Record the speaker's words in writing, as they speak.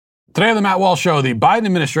Today on the Matt Walsh Show, the Biden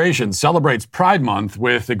administration celebrates Pride Month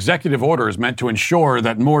with executive orders meant to ensure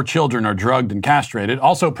that more children are drugged and castrated.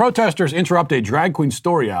 Also, protesters interrupt a drag queen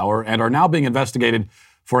story hour and are now being investigated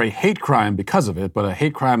for a hate crime because of it, but a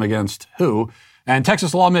hate crime against who? And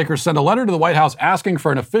Texas lawmakers sent a letter to the White House asking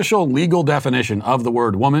for an official legal definition of the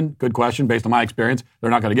word woman. Good question, based on my experience. They're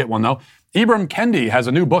not going to get one, though. Ibram Kendi has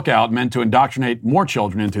a new book out meant to indoctrinate more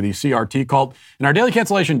children into the CRT cult. In our daily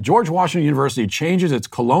cancellation, George Washington University changes its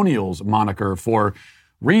colonials moniker for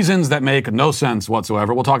reasons that make no sense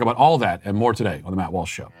whatsoever. We'll talk about all that and more today on The Matt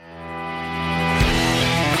Walsh Show.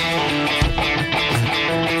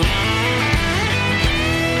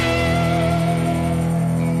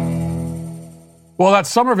 Well, that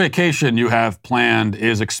summer vacation you have planned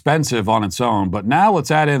is expensive on its own, but now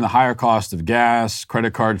let's add in the higher cost of gas,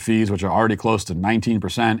 credit card fees, which are already close to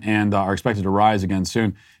 19% and are expected to rise again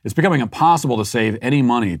soon. It's becoming impossible to save any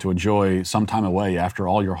money to enjoy some time away after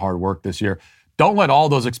all your hard work this year. Don't let all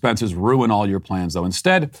those expenses ruin all your plans, though.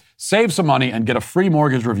 Instead, save some money and get a free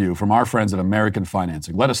mortgage review from our friends at American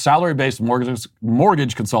Financing. Let a salary-based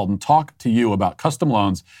mortgage consultant talk to you about custom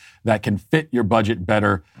loans that can fit your budget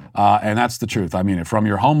better. And that's the truth. I mean, from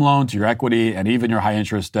your home loan to your equity and even your high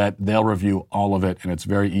interest debt, they'll review all of it. And it's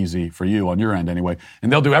very easy for you on your end anyway.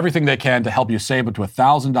 And they'll do everything they can to help you save up to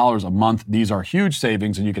 $1,000 a month. These are huge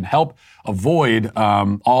savings, and you can help avoid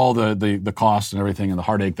all the costs and everything and the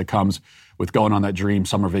heartache that comes with going on that dream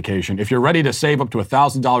summer vacation. If you're ready to save up to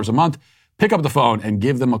 $1,000 a month, pick up the phone and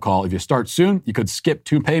give them a call. If you start soon, you could skip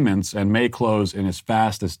 2 payments and may close in as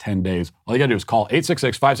fast as 10 days. All you got to do is call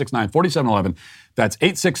 866-569-4711. That's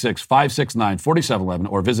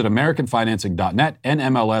 866-569-4711, or visit AmericanFinancing.net,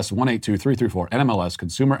 NMLS 182334,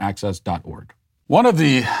 NMLSConsumerAccess.org. One of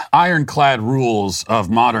the ironclad rules of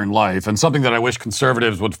modern life, and something that I wish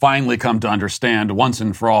conservatives would finally come to understand once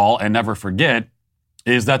and for all and never forget,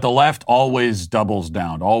 is that the left always doubles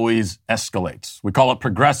down, always escalates. We call it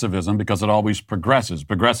progressivism because it always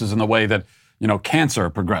progresses in the way that, cancer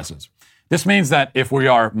progresses. This means that if we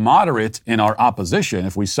are moderate in our opposition,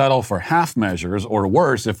 if we settle for half measures, or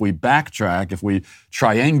worse, if we backtrack, if we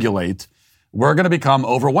triangulate, we're going to become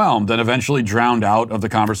overwhelmed and eventually drowned out of the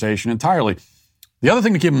conversation entirely. The other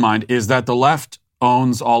thing to keep in mind is that the left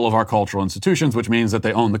owns all of our cultural institutions, which means that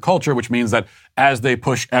they own the culture, which means that as they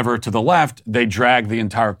push ever to the left, they drag the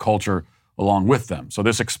entire culture along with them. So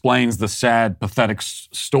this explains the sad, pathetic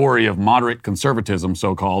story of moderate conservatism,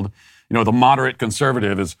 so-called. The moderate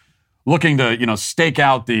conservative is looking to, stake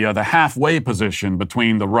out the halfway position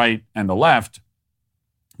between the right and the left.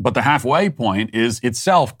 But the halfway point is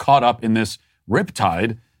itself caught up in this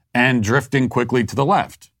riptide and drifting quickly to the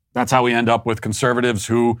left. That's how we end up with conservatives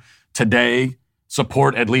who today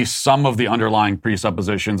support at least some of the underlying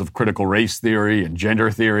presuppositions of critical race theory and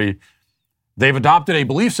gender theory. They've adopted a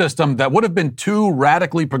belief system that would have been too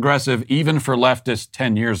radically progressive even for leftists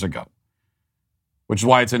 10 years ago, which is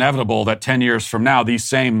why it's inevitable that 10 years from now, these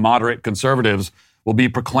same moderate conservatives will be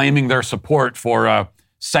proclaiming their support for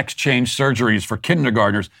sex change surgeries for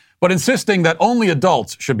kindergartners, but insisting that only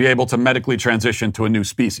adults should be able to medically transition to a new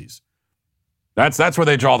species. That's where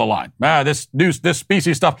they draw the line. This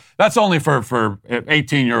species stuff, that's only for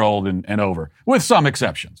 18-year-old and over, with some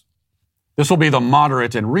exceptions. This will be the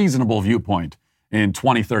moderate and reasonable viewpoint in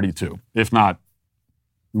 2032, if not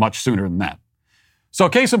much sooner than that. So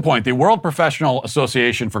case in point, the World Professional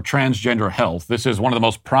Association for Transgender Health, this is one of the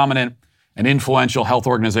most prominent and influential health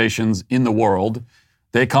organizations in the world.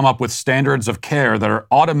 They come up with standards of care that are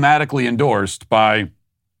automatically endorsed by,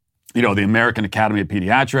 the American Academy of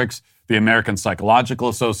Pediatrics, the American Psychological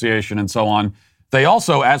Association, and so on. They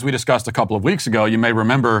also, as we discussed a couple of weeks ago, you may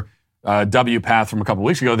remember WPATH from a couple of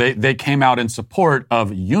weeks ago, they came out in support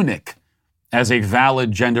of eunuch as a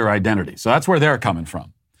valid gender identity. So that's where they're coming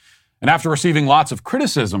from. And after receiving lots of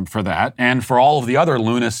criticism for that, and for all of the other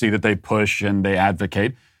lunacy that they push and they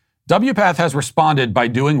advocate, WPATH has responded by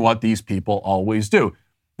doing what these people always do.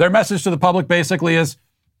 Their message to the public basically is,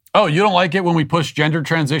 oh, you don't like it when we push gender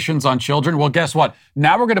transitions on children? Well, guess what?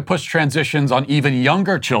 Now we're going to push transitions on even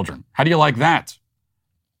younger children. How do you like that?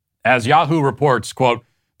 As Yahoo reports, quote,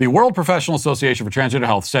 the World Professional Association for Transgender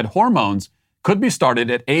Health said hormones could be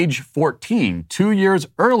started at age 14, 2 years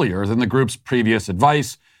earlier than the group's previous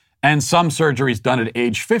advice, and some surgeries done at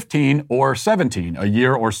age 15 or 17, a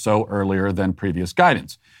year or so earlier than previous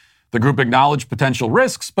guidance. The group acknowledged potential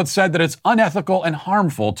risks, but said that it's unethical and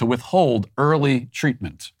harmful to withhold early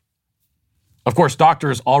treatment. Of course,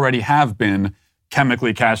 doctors already have been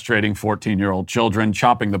chemically castrating 14-year-old children,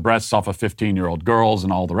 chopping the breasts off of 15-year-old girls,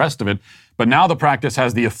 and all the rest of it. But now the practice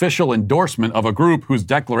has the official endorsement of a group whose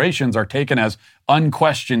declarations are taken as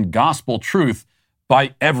unquestioned gospel truth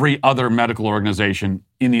by every other medical organization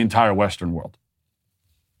in the entire Western world.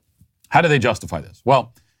 How do they justify this?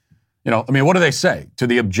 Well, what do they say to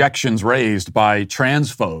the objections raised by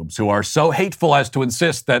transphobes who are so hateful as to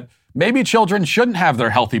insist that maybe children shouldn't have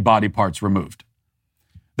their healthy body parts removed?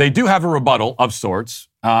 They do have a rebuttal of sorts,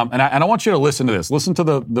 and I want you to listen to this. Listen to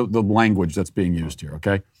the language that's being used here,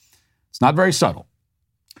 okay? It's not very subtle.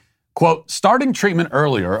 Quote, starting treatment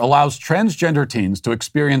earlier allows transgender teens to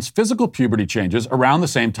experience physical puberty changes around the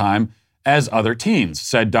same time as other teens,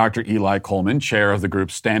 said Dr. Eli Coleman, chair of the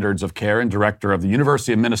group's Standards of Care and director of the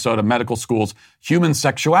University of Minnesota Medical School's Human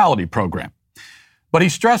Sexuality Program. But he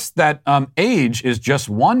stressed that age is just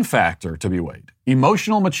one factor to be weighed.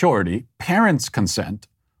 Emotional maturity, parents' consent,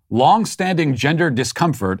 long-standing gender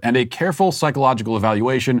discomfort, and a careful psychological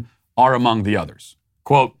evaluation are among the others.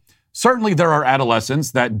 Quote, certainly there are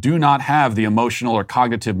adolescents that do not have the emotional or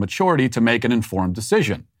cognitive maturity to make an informed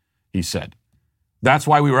decision, he said. That's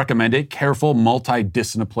why we recommend a careful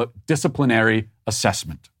multidisciplinary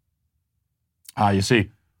assessment. You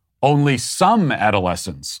see, only some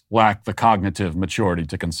adolescents lack the cognitive maturity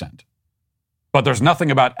to consent. But there's nothing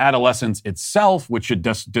about adolescence itself which should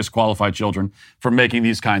disqualify children from making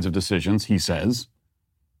these kinds of decisions, he says.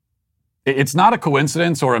 It's not a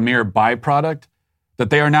coincidence or a mere byproduct that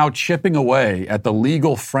they are now chipping away at the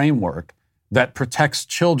legal framework that protects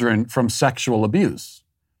children from sexual abuse.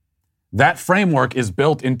 That framework is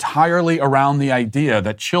built entirely around the idea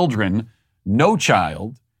that children, no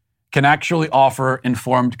child, can actually offer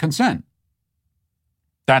informed consent.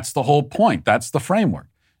 That's the whole point. That's the framework.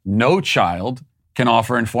 No child can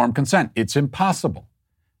offer informed consent. It's impossible.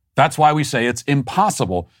 That's why we say it's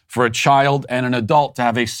impossible for a child and an adult to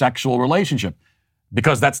have a sexual relationship,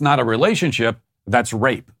 because that's not a relationship, that's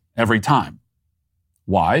rape every time.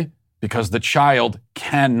 Why? Because the child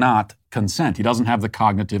cannot consent. He doesn't have the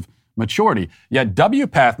cognitive maturity. Yet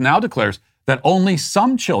WPATH now declares that only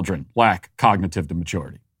some children lack cognitive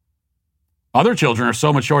maturity. Other children are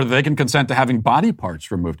so mature that they can consent to having body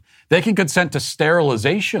parts removed. They can consent to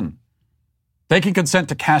sterilization. They can consent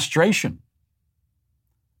to castration.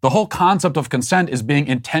 The whole concept of consent is being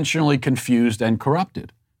intentionally confused and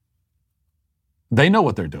corrupted. They know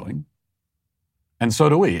what they're doing, and so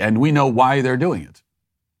do we, and we know why they're doing it.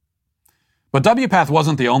 But WPATH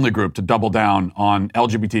wasn't the only group to double down on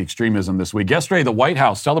LGBT extremism this week. Yesterday, the White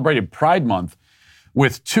House celebrated Pride Month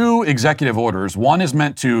with two executive orders. One is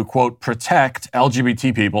meant to, quote, protect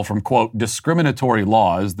LGBT people from, quote, discriminatory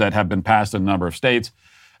laws that have been passed in a number of states,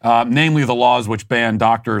 namely the laws which ban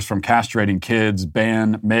doctors from castrating kids,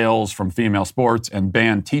 ban males from female sports, and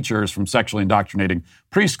ban teachers from sexually indoctrinating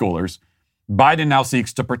preschoolers. Biden now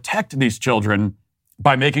seeks to protect these children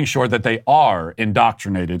by making sure that they are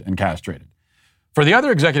indoctrinated and castrated. For the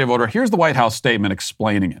other executive order, here's the White House statement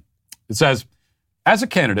explaining it. It says, as a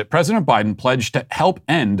candidate, President Biden pledged to help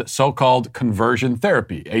end so-called conversion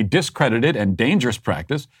therapy, a discredited and dangerous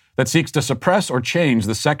practice that seeks to suppress or change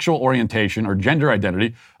the sexual orientation or gender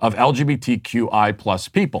identity of LGBTQI plus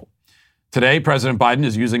people. Today, President Biden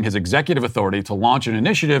is using his executive authority to launch an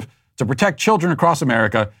initiative to protect children across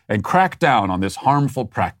America and crack down on this harmful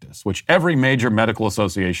practice, which every major medical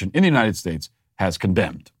association in the United States has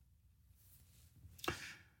condemned.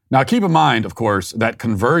 Now, keep in mind, of course, that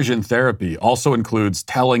conversion therapy also includes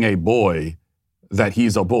telling a boy that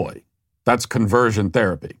he's a boy. That's conversion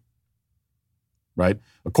therapy, right?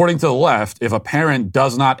 According to the left, if a parent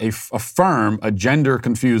does not affirm a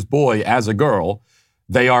gender-confused boy as a girl,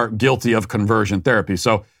 they are guilty of conversion therapy.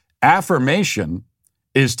 So affirmation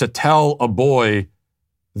is to tell a boy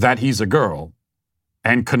that he's a girl,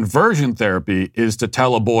 and conversion therapy is to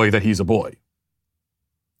tell a boy that he's a boy.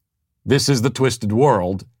 This is the twisted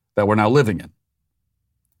world that we're now living in.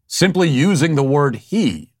 Simply using the word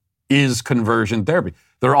he is conversion therapy.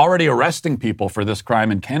 They're already arresting people for this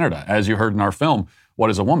crime in Canada, as you heard in our film, What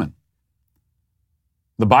is a Woman?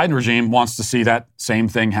 The Biden regime wants to see that same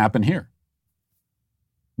thing happen here.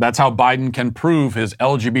 That's how Biden can prove his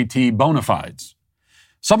LGBT bona fides.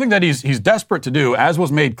 Something that he's desperate to do, as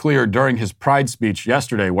was made clear during his Pride speech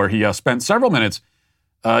yesterday, where he spent several minutes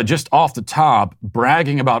just off the top,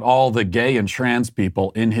 bragging about all the gay and trans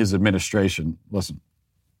people in his administration. Listen.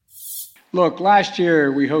 Look, last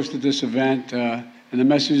year we hosted this event, and the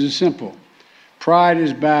message is simple. Pride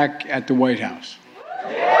is back at the White House.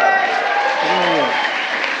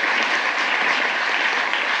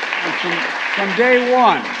 From day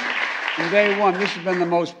one, this has been the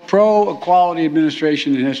most pro-equality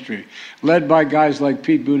administration in history, led by guys like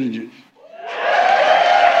Pete Buttigieg.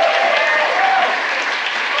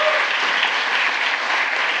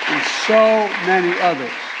 And so many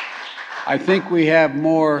others. I think we have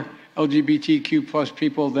more LGBTQ plus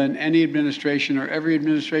people than any administration or every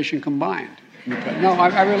administration combined. No,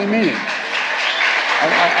 I really mean it.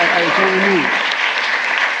 I totally mean it.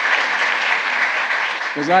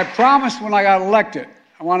 Because I promised when I got elected,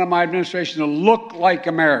 I wanted my administration to look like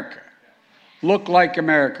America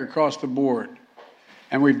across the board.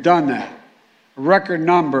 And we've done that. A record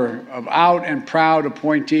number of out and proud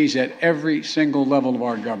appointees at every single level of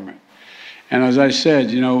our government. And as I said,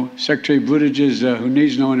 Secretary Buttigieg, who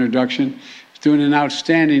needs no introduction, is doing an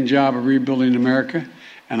outstanding job of rebuilding America.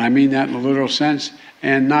 And I mean that in a literal sense,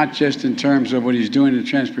 and not just in terms of what he's doing in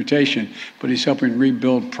transportation, but he's helping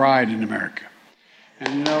rebuild pride in America.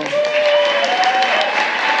 And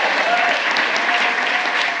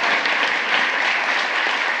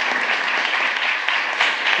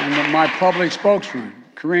and my public spokesman,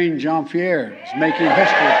 Karine Jean-Pierre, is making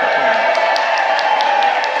history at the time.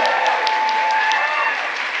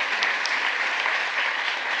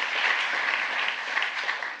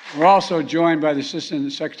 We're also joined by the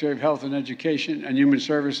Assistant Secretary of Health and Education and Human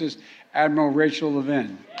Services, Admiral Rachel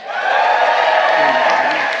Levin.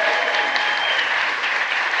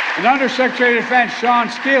 And Undersecretary of Defense, Sean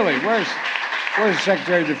Steele. Where's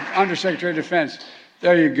the Undersecretary of Defense?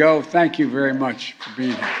 There you go. Thank you very much for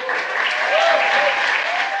being here.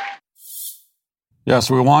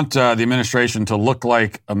 Yes, we want the administration to look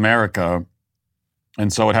like America,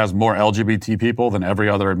 and so it has more LGBT people than every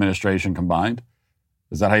other administration combined.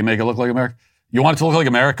 Is that how you make it look like America? You want it to look like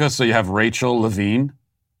America, so you have Rachel Levine?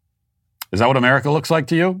 Is that what America looks like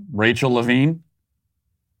to you? Rachel Levine?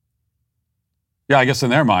 Yeah, I guess in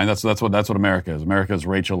their mind, that's what America is. America is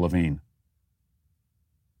Rachel Levine.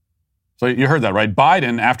 So you heard that, right?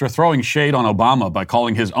 Biden, after throwing shade on Obama by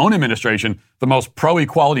calling his own administration the most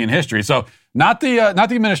pro-equality in history. So not the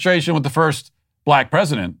administration with the first black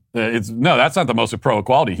president. That's not the most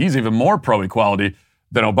pro-equality. He's even more pro-equality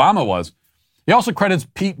than Obama was. He also credits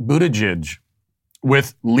Pete Buttigieg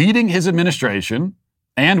with leading his administration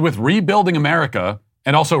and with rebuilding America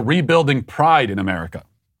and also rebuilding pride in America.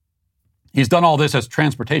 He's done all this as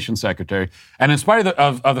transportation secretary, and in spite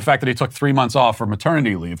of the fact that he took 3 months off for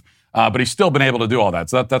maternity leave, but he's still been able to do all that.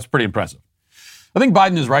 So that's pretty impressive. I think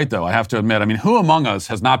Biden is right, though, I have to admit. I mean, who among us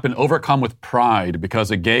has not been overcome with pride because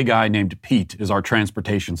a gay guy named Pete is our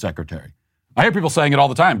transportation secretary? I hear people saying it all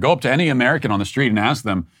the time. Go up to any American on the street and ask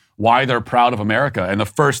them why they're proud of America, and the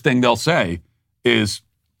first thing they'll say is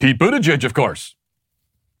Pete Buttigieg, of course.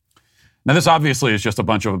 Now, this obviously is just a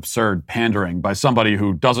bunch of absurd pandering by somebody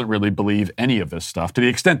who doesn't really believe any of this stuff, to the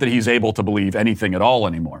extent that he's able to believe anything at all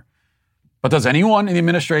anymore. But does anyone in the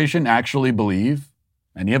administration actually believe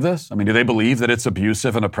any of this? I mean, do they believe that it's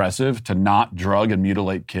abusive and oppressive to not drug and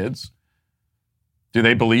mutilate kids? Do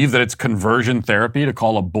they believe that it's conversion therapy to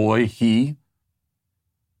call a boy he?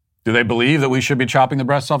 Do they believe that we should be chopping the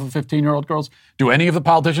breasts off of 15-year-old girls? Do any of the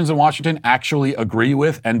politicians in Washington actually agree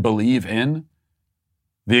with and believe in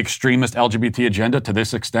the extremist LGBT agenda to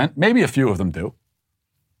this extent? Maybe a few of them do.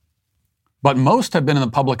 But most have been in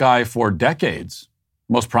the public eye for decades,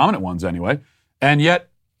 most prominent ones anyway, and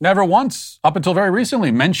yet never once, up until very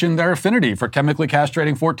recently, mentioned their affinity for chemically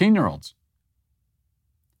castrating 14-year-olds.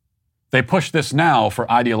 They push this now for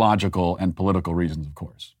ideological and political reasons, of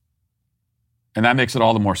course. And that makes it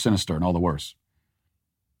all the more sinister and all the worse.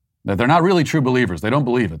 That they're not really true believers. They don't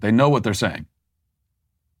believe it. They know what they're saying.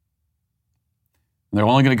 And they're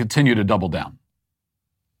only going to continue to double down.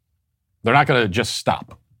 They're not going to just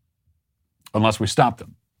stop. Unless we stop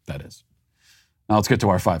them, that is. Now let's get to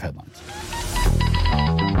our 5 headlines.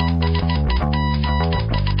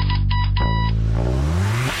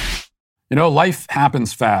 Life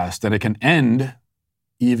happens fast, and it can end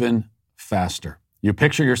even faster. You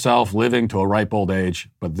picture yourself living to a ripe old age,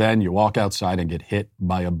 but then you walk outside and get hit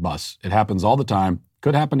by a bus. It happens all the time.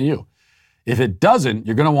 Could happen to you. If it doesn't,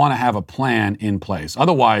 you're going to want to have a plan in place.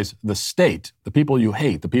 Otherwise, the state, the people you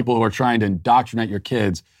hate, the people who are trying to indoctrinate your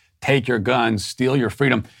kids, take your guns, steal your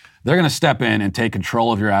freedom, they're going to step in and take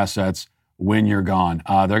control of your assets when you're gone.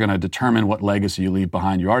 They're going to determine what legacy you leave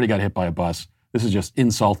behind. You already got hit by a bus. This is just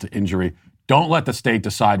insult to injury. Don't let the state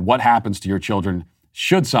decide what happens to your children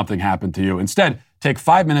should something happen to you. Instead, take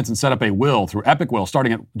 5 minutes and set up a will through Epic Will,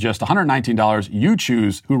 starting at just $119. You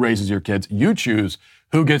choose who raises your kids. You choose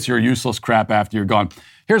who gets your useless crap after you're gone.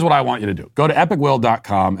 Here's what I want you to do. Go to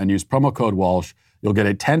epicwill.com and use promo code Walsh. You'll get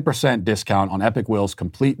a 10% discount on Epic Will's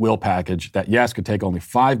complete will package that, yes, could take only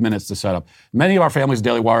 5 minutes to set up. Many of our families at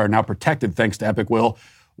Daily Wire are now protected thanks to Epic Will.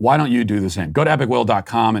 Why don't you do the same? Go to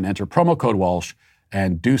epicwill.com and enter promo code Walsh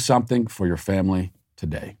and do something for your family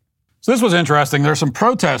today. So this was interesting. There are some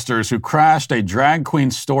protesters who crashed a drag queen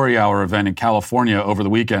story hour event in California over the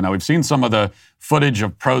weekend. Now, we've seen some of the footage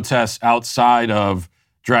of protests outside of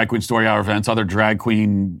drag queen story hour events, other drag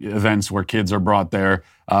queen events where kids are brought there.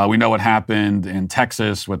 We know what happened in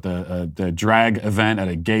Texas with the drag event at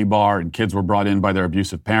a gay bar, and kids were brought in by their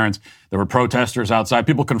abusive parents. There were protesters outside,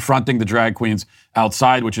 people confronting the drag queens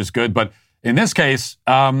outside, which is good. But in this case,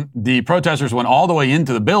 the protesters went all the way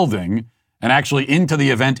into the building and actually into the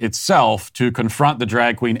event itself to confront the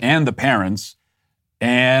drag queen and the parents.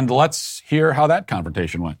 And let's hear how that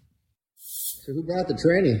confrontation went. So who brought the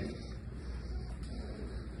tranny?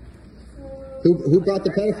 Who brought the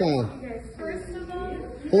pedophile? First of all,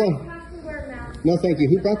 Hold on. have to wear masks. No, thank you.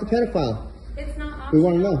 Who brought the pedophile? It's not optional. We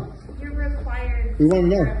want to know. You're required We want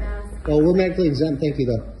to wear a know. mask. Oh, we're medically exempt. Thank you,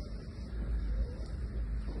 though.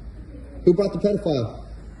 Who brought the pedophile?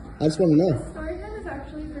 I just want to know. Story time is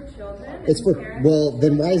actually for children. It's for, parents. well,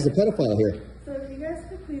 then why is the pedophile here? So if you guys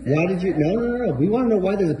could please... Why did you, no. We want to know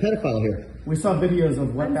why there's a pedophile here. We saw videos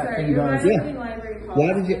of what I'm that sorry, thing you're does. Yeah. violating library policy.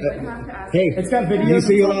 Why did you, I have to ask hey, you. It's got videos you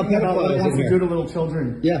see a lot of talking about what pedophiles it in wants to here. do to little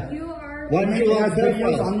children. Yeah. You are... Why did you It allow has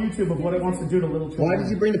videos on pedophiles? YouTube of what it wants to do to little children. Why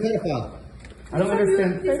did you bring the pedophile? I don't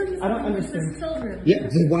understand. I don't understand. Children. Yeah,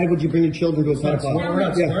 then why would you bring your children to a pedophile? We're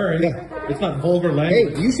not Yeah, swearing. yeah. It's not vulgar Hey,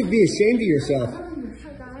 language. you should be ashamed of yourself.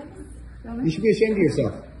 You should be ashamed of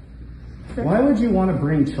yourself. Why would you want to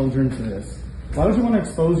bring children to this? Why would you want to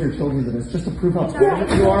expose your children to this? Just to prove how tolerant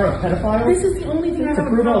you are a pedophile? This is the only thing I have a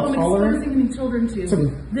prove how problem tolerant- exposing any children to.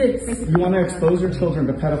 This. You want to expose your children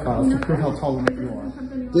to pedophiles to prove how tolerant you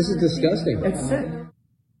are. This is disgusting. It's sick.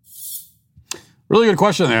 Really good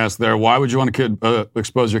question they asked there. Why would you want to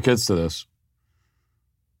expose your kids to this?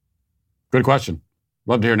 Good question.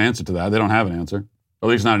 Love to hear an answer to that. They don't have an answer. At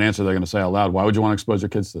least not an answer they're going to say out loud. Why would you want to expose your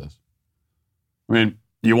kids to this? I mean,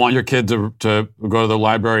 you want your kid to go to the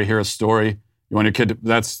library, hear a story. You want your kid to,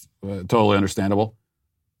 that's totally understandable.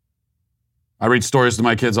 I read stories to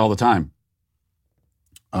my kids all the time.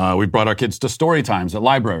 We brought our kids to story times at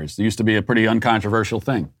libraries. It used to be a pretty uncontroversial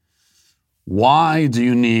thing. Why do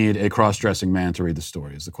you need a cross-dressing man to read the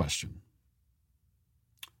story is the question.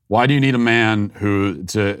 Why do you need a man who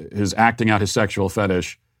is acting out his sexual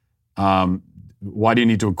fetish? Why do you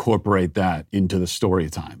need to incorporate that into the story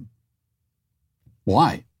time?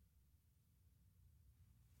 Why?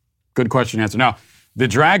 Good question to answer. Now, the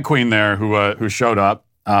drag queen there who showed up,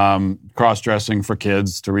 cross-dressing for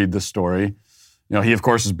kids to read this story, you know, he of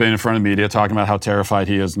course has been in front of the media talking about how terrified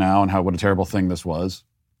he is now and what a terrible thing this was,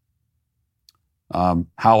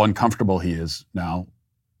 how uncomfortable he is now.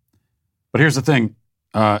 But here's the thing: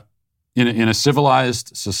 in a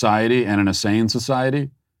civilized society and in a sane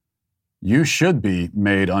society, you should be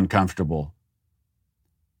made uncomfortable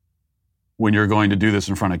when you're going to do this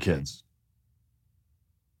in front of kids.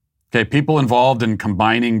 Okay, people involved in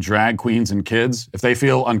combining drag queens and kids, if they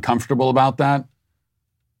feel uncomfortable about that,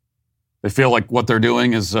 they feel like what they're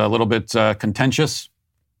doing is a little bit contentious,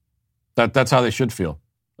 that's how they should feel.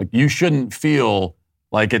 Like, you shouldn't feel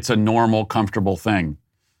like it's a normal, comfortable thing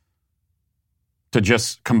to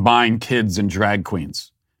just combine kids and drag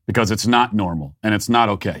queens, because it's not normal and it's not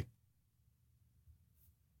okay.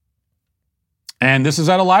 And this is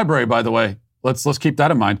at a library, by the way. Let's keep that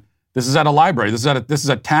in mind. This is at a library. This is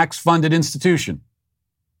a tax-funded institution.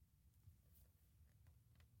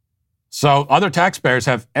 So other taxpayers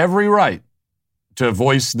have every right to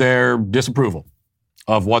voice their disapproval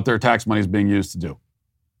of what their tax money is being used to do.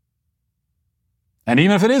 And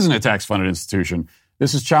even if it isn't a tax-funded institution,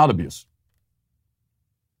 this is child abuse.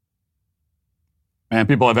 And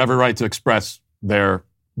people have every right to express their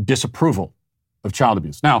disapproval of child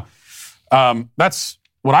abuse. Now, that's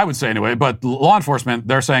what I would say anyway, but law enforcement,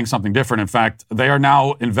 they're saying something different. In fact, they are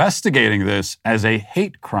now investigating this as a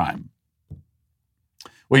hate crime.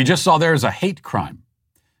 What you just saw there is a hate crime.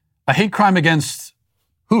 A hate crime against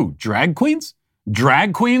who? Drag queens?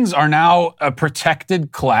 Drag queens are now a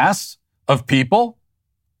protected class of people?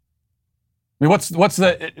 I mean, what's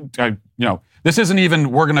the, this isn't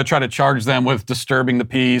even, we're going to try to charge them with disturbing the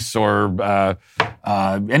peace or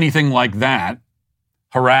anything like that.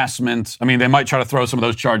 Harassment. I mean, they might try to throw some of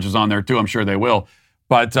those charges on there too. I'm sure they will.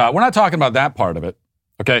 But we're not talking about that part of it.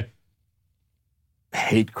 Okay?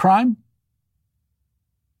 Hate crime?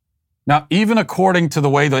 Now, even according to the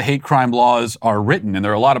way the hate crime laws are written, and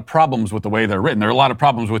there are a lot of problems with the way they're written, there are a lot of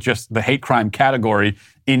problems with just the hate crime category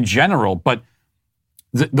in general, but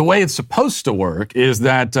the way it's supposed to work is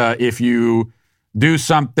that if you do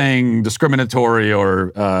something discriminatory or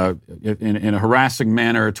in a harassing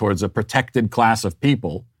manner towards a protected class of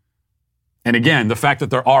people, and again, the fact that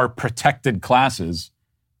there are protected classes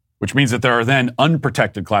which means that there are then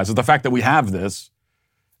unprotected classes. The fact that we have this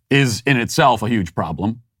is in itself a huge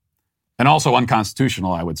problem. And also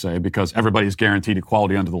unconstitutional, I would say, because everybody's guaranteed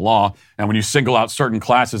equality under the law. And when you single out certain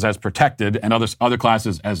classes as protected and other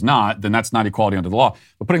classes as not, then that's not equality under the law.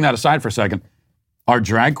 But putting that aside for a second, are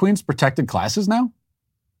drag queens protected classes now?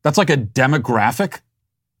 That's like a demographic?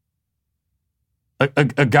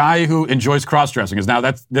 A guy who enjoys cross-dressing is now,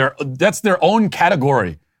 that's their own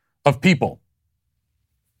category of people.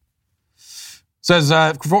 Says,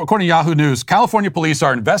 according to Yahoo News, California police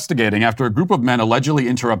are investigating after a group of men allegedly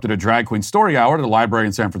interrupted a drag queen story hour at a library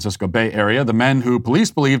in San Francisco Bay Area. The men, who police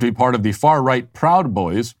believe to be part of the far-right Proud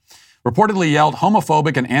Boys, reportedly yelled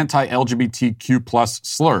homophobic and anti-LGBTQ plus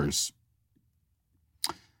slurs.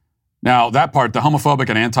 Now, that part, the homophobic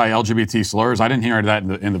and anti-LGBT slurs, I didn't hear that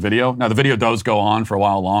in the video. Now, the video does go on for a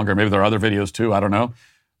while longer. Maybe there are other videos too. I don't know.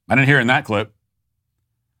 I didn't hear it in that clip.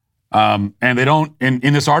 And they don't,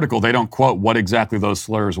 in this article, they don't quote what exactly those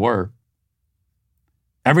slurs were.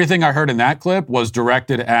 Everything I heard in that clip was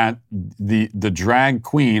directed at the drag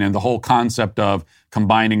queen and the whole concept of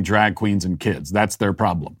combining drag queens and kids. That's their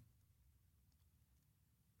problem.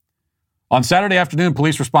 On Saturday afternoon,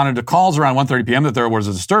 police responded to calls around 1:30 p.m. that there was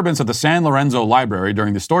a disturbance at the San Lorenzo Library.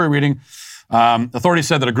 During the story reading, authorities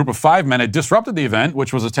said that a group of 5 men had disrupted the event,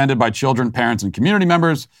 which was attended by children, parents, and community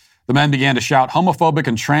members. The men began to shout homophobic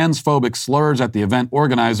and transphobic slurs at the event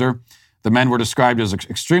organizer. The men were described as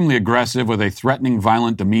extremely aggressive with a threatening,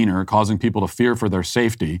 violent demeanor, causing people to fear for their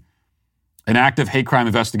safety. An active hate crime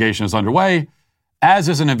investigation is underway, as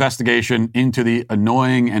is an investigation into the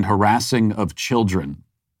annoying and harassing of children.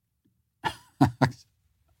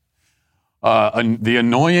 The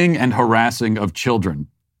annoying and harassing of children.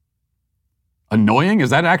 Annoying?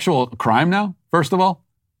 Is that actual crime now, first of all?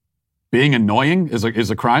 Being annoying is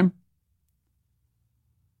a crime?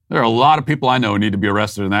 There are a lot of people I know who need to be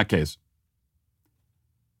arrested in that case.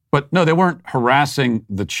 But no, they weren't harassing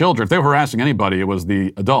the children. If they were harassing anybody, it was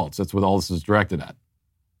the adults. That's what all this is directed at.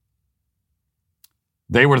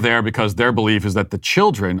 They were there because their belief is that the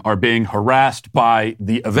children are being harassed by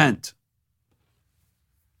the event.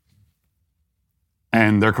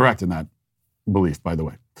 And they're correct in that belief, by the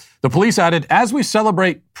way. The police added, as we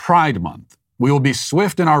celebrate Pride Month, we will be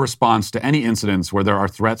swift in our response to any incidents where there are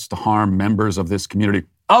threats to harm members of this community.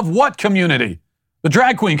 Of what community? The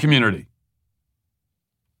drag queen community.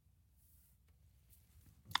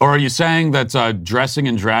 Or are you saying that dressing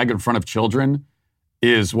in drag in front of children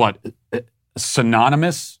is what?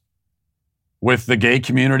 Synonymous with the gay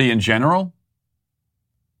community in general?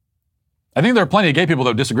 I think there are plenty of gay people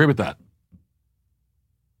that disagree with that.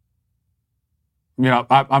 You know,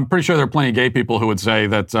 I'm pretty sure there are plenty of gay people who would say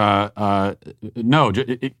that no,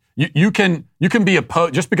 you can be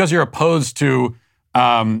opposed just because you're opposed to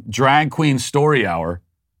drag queen story hour.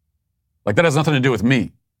 Like that has nothing to do with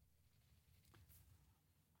me.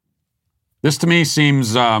 This to me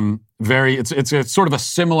seems it's sort of a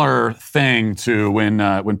similar thing to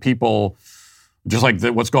when people, just like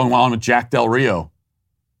what's going on with Jack Del Rio,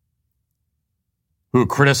 who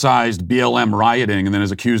criticized BLM rioting and then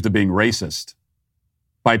is accused of being racist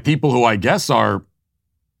by people who I guess are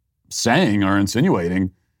saying or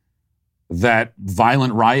insinuating that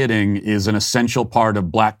violent rioting is an essential part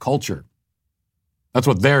of black culture. That's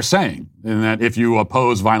what they're saying, and that if you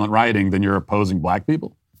oppose violent rioting, then you're opposing black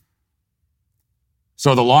people.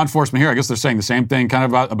 So the law enforcement here, I guess they're saying the same thing kind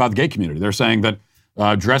of about the gay community. They're saying that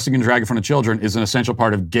dressing in drag in front of children is an essential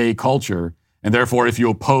part of gay culture, and therefore if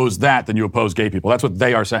you oppose that, then you oppose gay people. That's what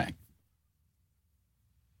they are saying.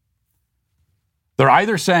 They're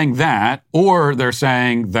either saying that, or they're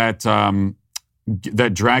saying that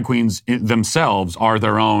that drag queens themselves are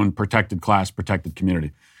their own protected class, protected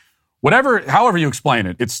community. However you explain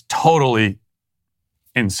it, it's totally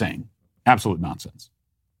insane. Absolute nonsense.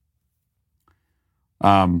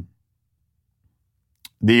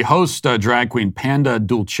 The host, drag queen Panda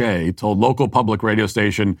Dulce, told local public radio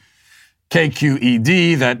station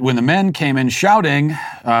KQED that when the men came in shouting,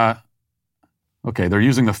 they're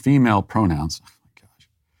using the female pronouns.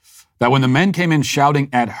 That when the men came in shouting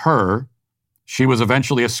at her, she was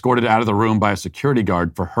eventually escorted out of the room by a security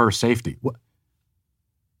guard for her safety. What?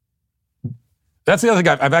 That's the other thing.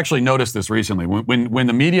 I've actually noticed this recently. When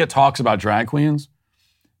the media talks about drag queens,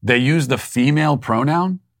 they use the female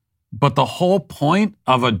pronoun, but the whole point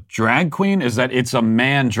of a drag queen is that it's a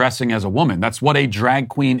man dressing as a woman. That's what a drag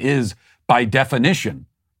queen is by definition.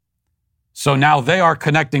 So now they are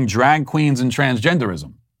connecting drag queens and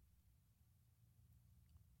transgenderism.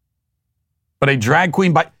 But a drag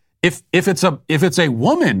queen, if it's a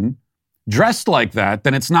woman dressed like that,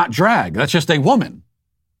 then it's not drag. That's just a woman.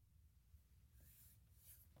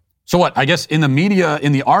 So what? I guess in the media,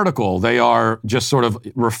 in the article, they are just sort of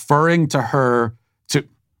referring to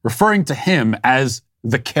him as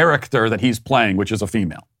the character that he's playing, which is a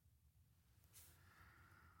female.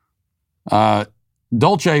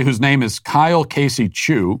 Dolce, whose name is Kyle Casey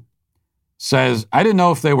Chu, says, I didn't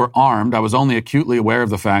know if they were armed. I was only acutely aware of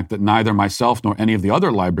the fact that neither myself nor any of the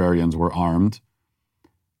other librarians were armed.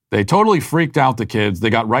 They totally freaked out the kids. They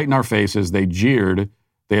got right in our faces. They jeered.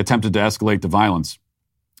 They attempted to escalate to violence.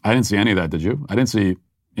 I didn't see any of that, did you? I didn't see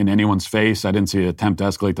in anyone's face. I didn't see an attempt to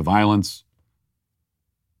escalate to violence.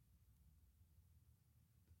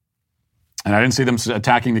 And I didn't see them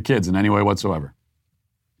attacking the kids in any way whatsoever.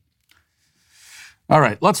 All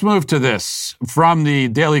right, let's move to this. From the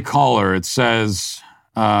Daily Caller, it says,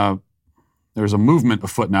 there's a movement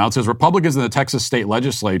afoot now. It says, Republicans in the Texas state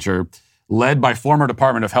legislature, led by former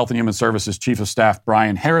Department of Health and Human Services Chief of Staff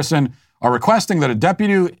Brian Harrison, are requesting that a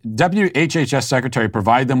deputy HHS secretary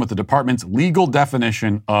provide them with the department's legal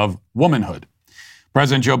definition of womanhood.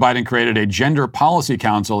 President Joe Biden created a Gender Policy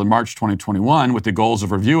Council in March 2021 with the goals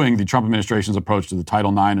of reviewing the Trump administration's approach to the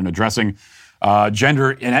Title IX and addressing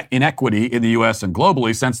gender inequity in the U.S. and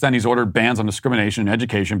globally. Since then, he's ordered bans on discrimination in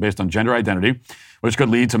education based on gender identity, which could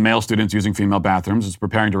lead to male students using female bathrooms. It's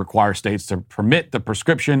preparing to require states to permit the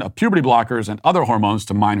prescription of puberty blockers and other hormones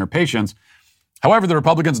to minor patients. However, the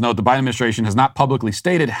Republicans note the Biden administration has not publicly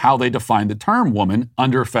stated how they define the term woman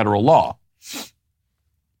under federal law.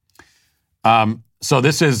 So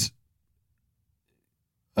this is,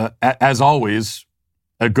 as always,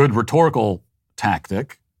 a good rhetorical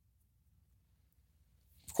tactic.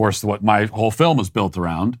 Of course, what my whole film is built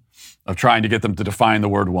around, of trying to get them to define the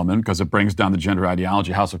word woman because it brings down the gender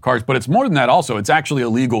ideology house of cards. But it's more than that also. It's actually a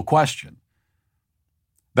legal question.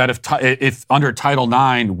 That if under Title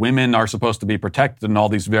IX, women are supposed to be protected in all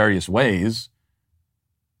these various ways,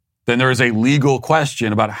 then there is a legal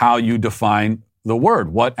question about how you define the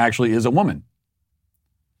word. What actually is a woman?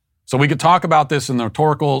 So we could talk about this in the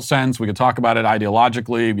rhetorical sense. We could talk about it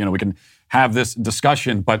ideologically. We can have this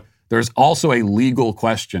discussion, but there's also a legal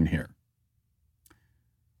question here,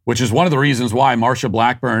 which is one of the reasons why Marsha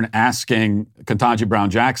Blackburn asking Ketanji Brown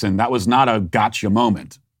Jackson, that was not a gotcha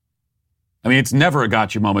moment. I mean, it's never a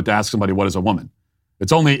gotcha moment to ask somebody what is a woman.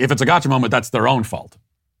 It's only, if it's a gotcha moment, that's their own fault.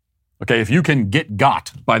 Okay, if you can get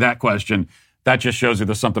got by that question, that just shows you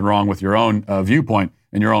there's something wrong with your own viewpoint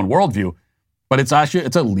and your own worldview. But it's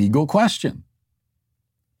a legal question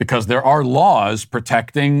because there are laws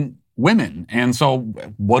protecting women. And so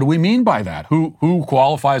what do we mean by that? Who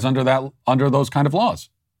qualifies under those kind of laws?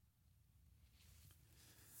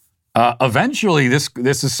 Eventually, this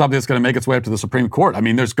is something that's going to make its way up to the Supreme Court. I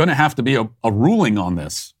mean, there's going to have to be a ruling on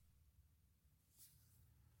this.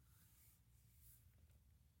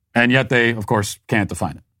 And yet they, of course, can't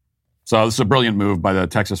define it. So this is a brilliant move by the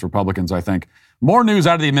Texas Republicans, I think. More news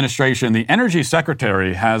out of the administration. The Energy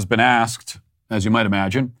Secretary has been asked, as you might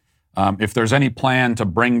imagine, if there's any plan to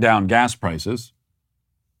bring down gas prices.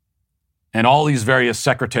 And all these various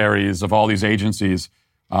secretaries of all these agencies,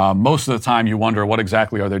 most of the time you wonder what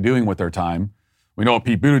exactly are they doing with their time. We know what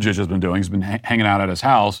Pete Buttigieg has been doing. He's been hanging out at his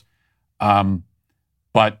house.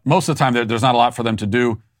 But most of the time there's not a lot for them to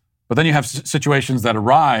do. But then you have situations that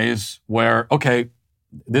arise where, okay,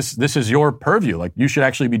 this is your purview. Like, you should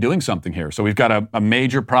actually be doing something here. So we've got a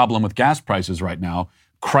major problem with gas prices right now,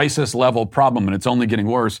 crisis level problem, and it's only getting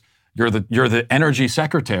worse. You're the energy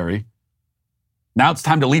secretary. Now it's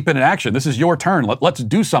time to leap into action. This is your turn. Let's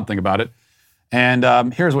do something about it.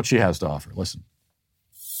 And here's what she has to offer. Listen.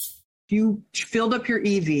 You filled up your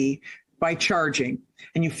EV by charging,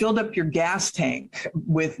 and you filled up your gas tank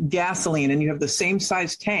with gasoline, and you have the same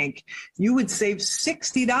size tank, you would save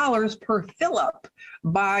 $60 per fill up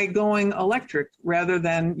by going electric rather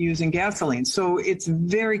than using gasoline. So it's a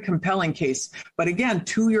very compelling case. But again,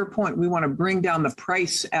 to your point, we want to bring down the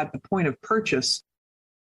price at the point of purchase.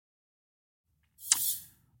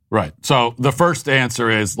 Right. So the first answer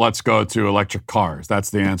is let's go to electric cars. That's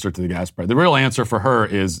the answer to the gas price. The real answer for her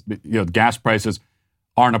is, gas prices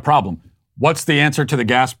aren't a problem. What's the answer to the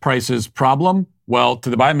gas prices problem? Well, to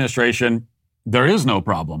the Biden administration, there is no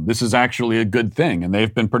problem. This is actually a good thing, and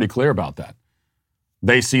they've been pretty clear about that.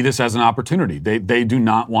 They see this as an opportunity. They do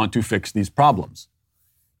not want to fix these problems.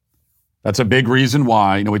 That's a big reason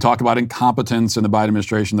why, we talk about incompetence in the Biden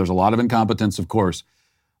administration. There's a lot of incompetence, of course.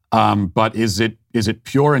 But is it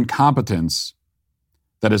pure incompetence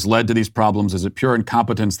that has led to these problems? Is it pure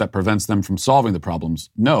incompetence that prevents them from solving the problems?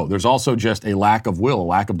 No, there's also just a lack of will, a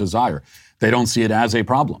lack of desire. They don't see it as a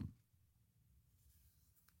problem.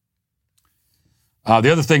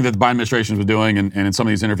 The other thing that the Biden administration has been doing, and in some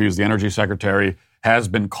of these interviews, the energy secretary has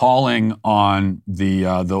been calling on the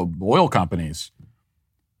oil companies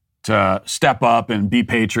to step up and be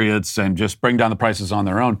patriots and just bring down the prices on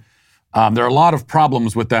their own. There are a lot of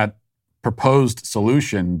problems with that proposed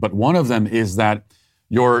solution, but one of them is that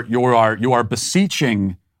you are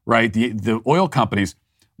beseeching, right, the oil companies,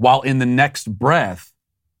 while in the next breath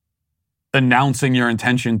announcing your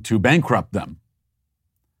intention to bankrupt them.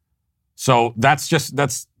 So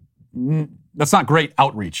that's not great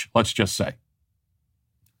outreach, let's just say.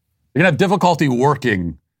 You're going to have difficulty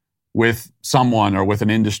working with someone or with an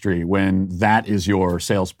industry when that is your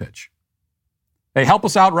sales pitch. Hey, help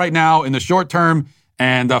us out right now in the short term,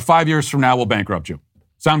 and 5 years from now, we'll bankrupt you.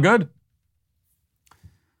 Sound good?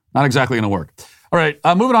 Not exactly going to work. All right,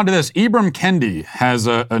 moving on to this. Ibram Kendi has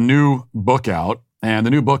a new book out, and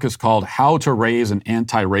the new book is called How to Raise an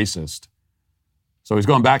Anti-Racist. So he's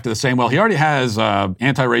going back to the same well. He already has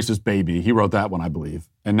Anti-Racist Baby. He wrote that one, I believe.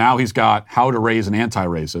 And now he's got How to Raise an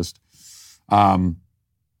Anti-Racist.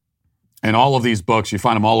 And all of these books, you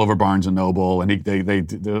find them all over Barnes & Noble, and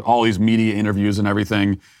they all these media interviews and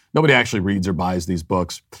everything. Nobody actually reads or buys these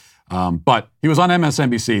books. But he was on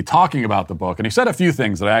MSNBC talking about the book, and he said a few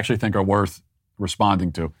things that I actually think are worth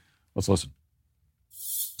responding to. Let's listen.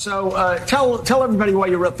 So tell everybody why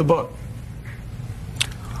you wrote the book.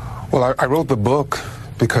 Well, I wrote the book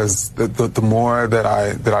because the more that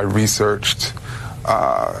I researched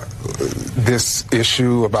this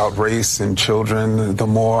issue about race and children, the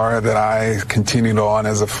more that I continued on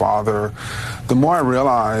as a father, the more I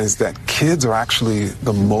realized that kids are actually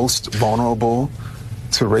the most vulnerable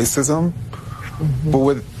to racism.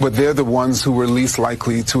 But they're the ones who were least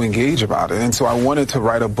likely to engage about it. And so I wanted to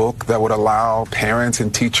write a book that would allow parents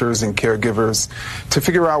and teachers and caregivers to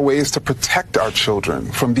figure out ways to protect our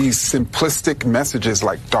children from these simplistic messages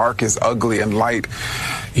like dark is ugly and light,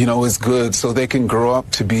 is good, so they can grow up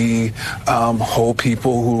to be whole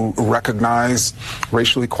people who recognize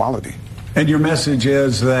racial equality. And your message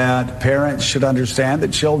is that parents should understand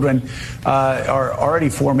that children are already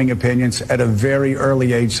forming opinions at a very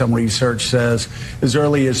early age. Some research says as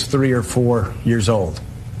early as 3 or 4 years old.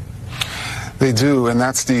 They do, and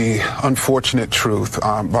that's the unfortunate truth.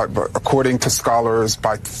 But according to scholars,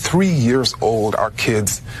 by 3 years old, our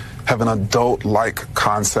kids have an adult-like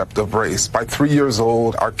concept of race. By 3 years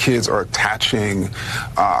old, our kids are attaching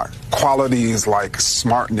qualities like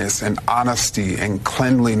smartness and honesty and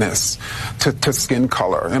cleanliness to skin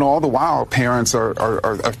color. And all the while, parents are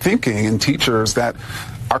thinking, and teachers, that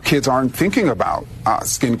our kids aren't thinking about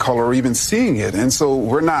skin color or even seeing it. And so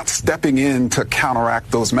we're not stepping in to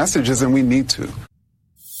counteract those messages, and we need to.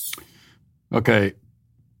 Okay.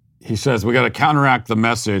 He says we got to counteract the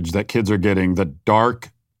message that kids are getting that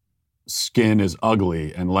dark skin is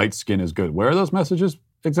ugly and light skin is good. Where are those messages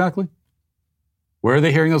exactly? Where are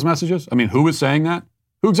they hearing those messages? I mean, who is saying that?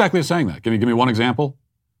 Who exactly is saying that? Give me one example.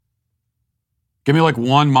 Give me like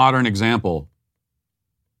one modern example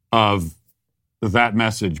of that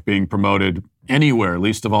message being promoted anywhere,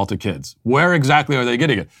 least of all to kids. Where exactly are they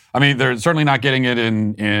getting it? I mean, they're certainly not getting it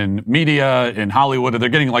in media, in Hollywood. They're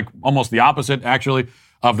getting like almost the opposite, actually,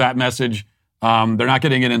 of that message. They're not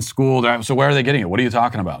getting it in school. So where are they getting it? What are you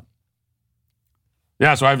talking about?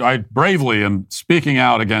 Yeah, so I bravely am speaking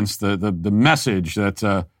out against the message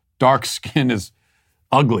that dark skin is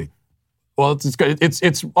ugly. Well,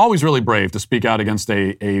 it's always really brave to speak out against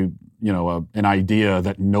an idea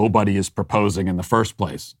that nobody is proposing in the first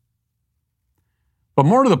place. But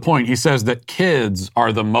more to the point, he says that kids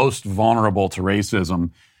are the most vulnerable to racism,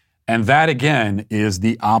 and that again is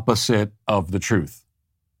the opposite of the truth.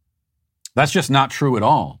 That's just not true at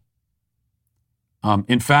all.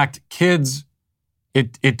 In fact, kids.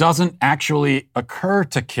 It doesn't actually occur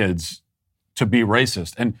to kids to be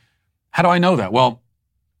racist. And how do I know that? Well,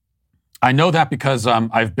 I know that because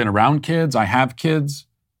I've been around kids. I have kids.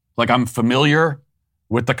 Like, I'm familiar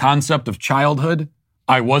with the concept of childhood.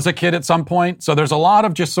 I was a kid at some point. So there's a lot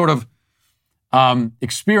of just sort of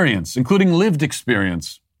experience, including lived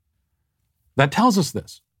experience, that tells us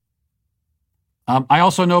this. I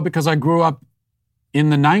also know because I grew up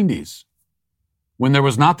in the 90s. When there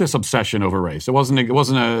was not this obsession over race. It wasn't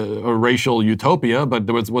a racial utopia, but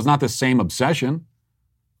there was not this same obsession.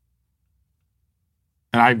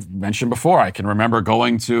 And I mentioned before, I can remember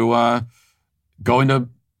going to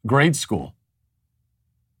grade school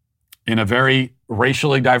in a very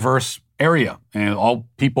racially diverse area, and all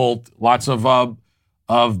people, lots of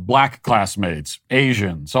black classmates,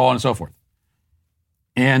 Asian, so on and so forth.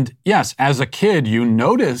 And yes, as a kid, you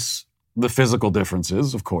notice the physical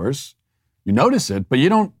differences, of course. You notice it, but you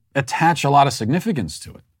don't attach a lot of significance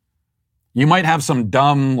to it. You might have some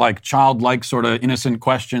dumb, like childlike sort of innocent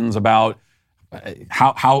questions about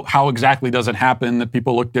how exactly does it happen that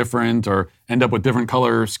people look different or end up with different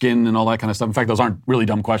color skin and all that kind of stuff. In fact, those aren't really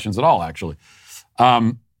dumb questions at all, actually.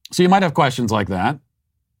 So you might have questions like that.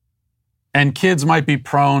 And kids might be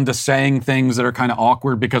prone to saying things that are kind of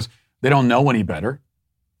awkward because they don't know any better.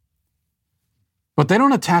 But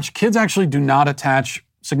kids actually do not attach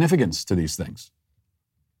significance to these things.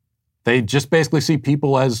 They just basically see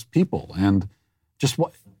people as people. And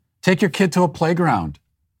take your kid to a playground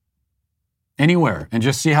anywhere and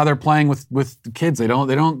just see how they're playing with the kids. They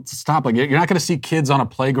don't stop. Like, you're not going to see kids on a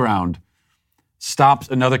playground stop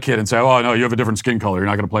another kid and say, oh, no, you have a different skin color. You're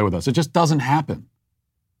not going to play with us. It just doesn't happen.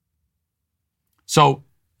 So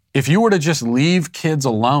if you were to just leave kids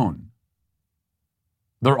alone,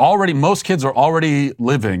 most kids are already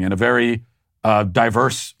living in a very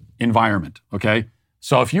diverse environment, okay?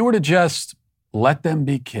 So if you were to just let them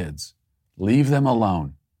be kids, leave them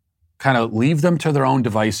alone, kind of leave them to their own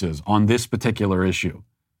devices on this particular issue,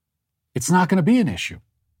 it's not going to be an issue.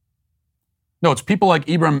 No, it's people like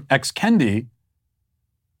Ibram X. Kendi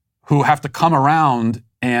who have to come around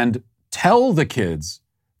and tell the kids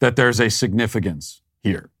that there's a significance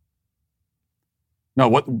here.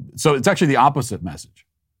 So it's actually the opposite message.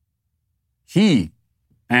 He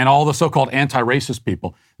and all the so-called anti-racist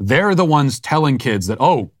people, they're the ones telling kids that,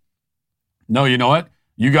 oh, no, you know what?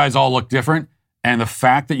 You guys all look different, and the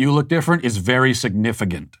fact that you look different is very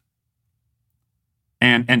significant.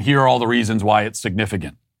 And here are all the reasons why it's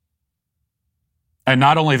significant. And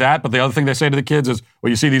not only that, but the other thing they say to the kids is, well,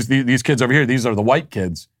 you see these kids over here, these are the white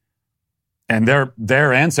kids. And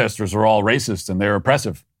their ancestors are all racist and they're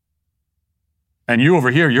oppressive. And you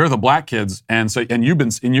over here, you're the black kids, and you're being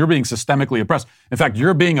systemically oppressed. In fact,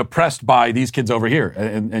 you're being oppressed by these kids over here,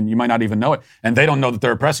 and you might not even know it. And they don't know that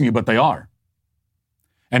they're oppressing you, but they are.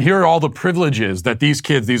 And here are all the privileges that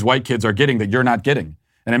these white kids are getting that you're not getting.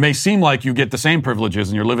 And it may seem like you get the same privileges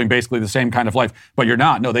and you're living basically the same kind of life, but you're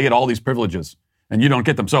not. No, they get all these privileges, and you don't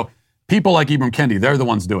get them. So people like Ibram Kendi, they're the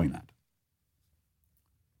ones doing that.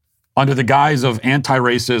 Under the guise of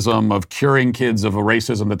anti-racism, of curing kids of a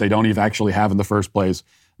racism that they don't even actually have in the first place,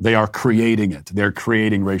 they are creating it. They're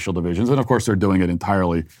creating racial divisions. And of course, they're doing it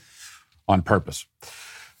entirely on purpose.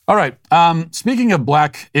 All right. Speaking of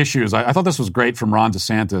black issues, I thought this was great from Ron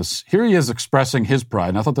DeSantis. Here he is expressing his pride.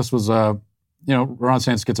 And I thought this was, Ron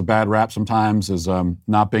DeSantis gets a bad rap sometimes as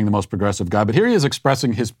not being the most progressive guy. But here he is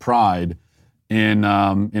expressing his pride in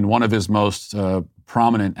one of his most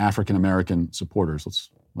prominent African-American supporters. Let's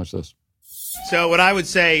watch this. So what I would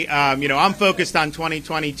say, I'm focused on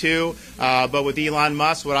 2022, but with Elon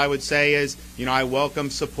Musk, what I would say is, I welcome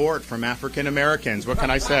support from African Americans. What can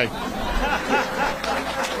I say?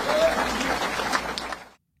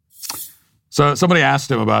 So somebody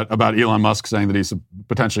asked him about Elon Musk saying that he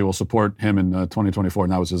potentially will support him in 2024,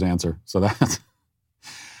 and that was his answer. So that's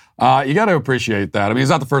you got to appreciate that. I mean, he's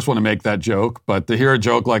not the first one to make that joke, but to hear a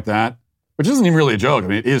joke like that, which isn't even really a joke. I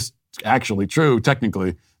mean, it is actually true,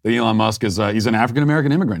 technically, that Elon Musk is he's an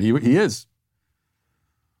African-American immigrant. He is.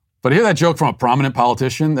 But to hear that joke from a prominent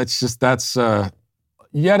politician, that's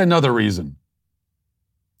yet another reason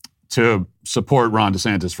to support Ron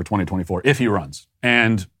DeSantis for 2024 if he runs.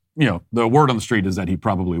 And, the word on the street is that he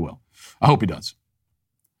probably will. I hope he does.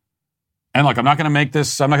 And look, I'm not going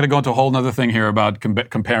to go into a whole other thing here about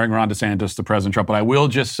comparing Ron DeSantis to President Trump, but I will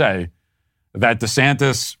just say that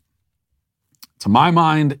DeSantis, to my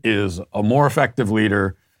mind, is a more effective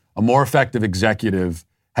leader, a more effective executive,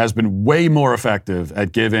 has been way more effective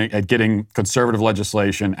at getting conservative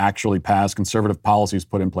legislation actually passed, conservative policies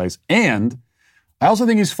put in place. And I also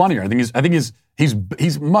think he's funnier. I think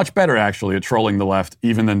he's much better actually at trolling the left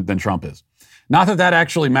even than Trump is. Not that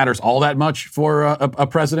actually matters all that much for a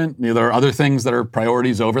president. There are other things that are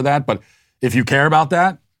priorities over that. But if you care about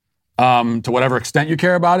that, to whatever extent you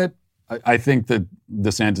care about it, I think that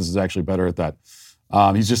DeSantis is actually better at that.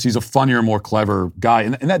 He's a funnier, more clever guy.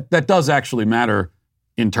 And that does actually matter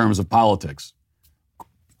in terms of politics.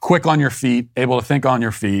 Quick on your feet, able to think on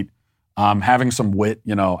your feet, having some wit.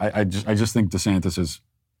 I just think DeSantis is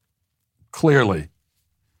clearly,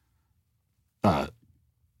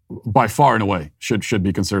 by far and away, should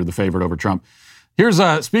be considered the favorite over Trump. Here's,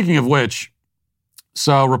 speaking of which,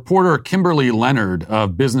 so reporter Kimberly Leonard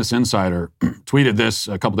of Business Insider tweeted this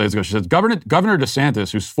a couple days ago. She says, Governor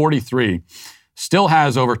DeSantis, who's 43, still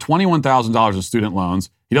has over $21,000 in student loans.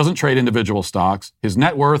 He doesn't trade individual stocks. His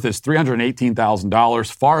net worth is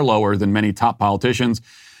 $318,000, far lower than many top politicians.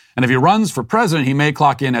 And if he runs for president, he may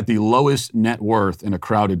clock in at the lowest net worth in a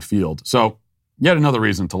crowded field. So yet another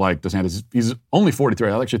reason to like DeSantis. He's only 43.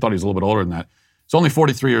 I actually thought he was a little bit older than that. He's only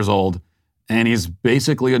 43 years old. and he's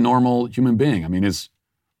basically a normal human being. I mean,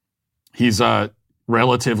 he's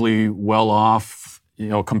relatively well off,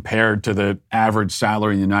 compared to the average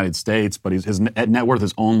salary in the United States, but his net worth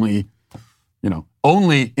is only in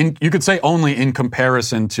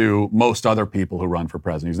comparison to most other people who run for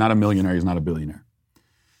president. He's not a millionaire. He's not a billionaire.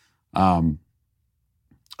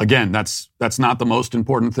 Again, that's not the most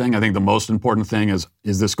important thing. I think the most important thing is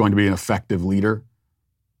this going to be an effective leader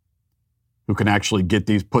who can actually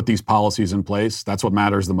put these policies in place? That's what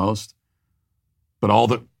matters the most. But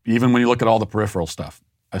even when you look at all the peripheral stuff,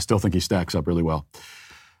 I still think he stacks up really well.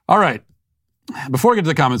 All right. Before we get to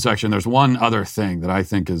the comment section, there's one other thing that I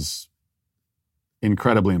think is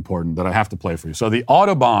incredibly important that I have to play for you. So the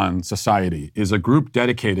Audubon Society is a group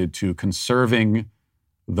dedicated to conserving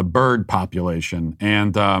the bird population.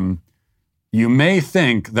 And you may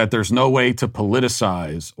think that there's no way to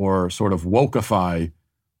politicize or sort of wokeify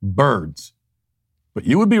birds, but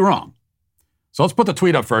you would be wrong. So let's put the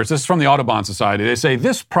tweet up first. This is from the Audubon Society. They say,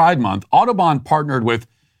 this Pride Month, Audubon partnered with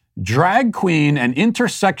drag queen and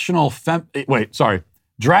intersectional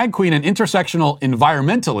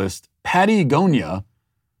environmentalist Patty Gonia.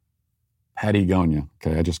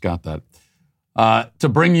 Okay, I just got that. To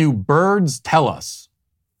bring you Birds Tell Us.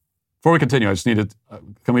 Before we continue, I just needed,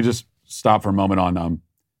 can we just stop for a moment on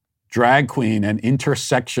drag queen and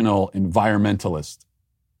intersectional environmentalist?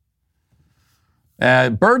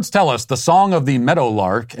 Birds Tell Us, the song of the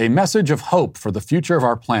meadowlark, a message of hope for the future of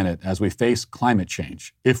our planet as we face climate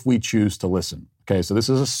change, if we choose to listen. Okay, so this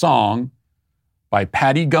is a song by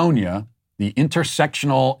Patty Gonia, the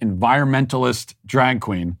intersectional environmentalist drag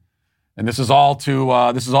queen, and this is all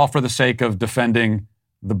for the sake of defending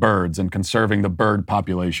the birds and conserving the bird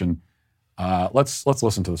population. Let's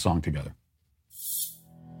listen to the song together.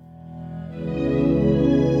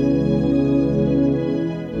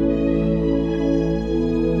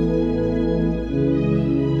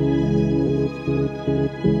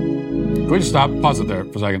 Can we just pause it there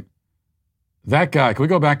for a second? That guy, can we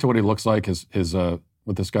go back to what he looks like,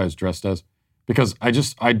 what this guy's dressed as? Because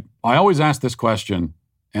I always ask this question,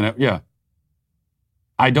 and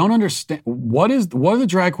I don't understand, what are the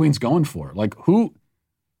drag queens going for? Like, who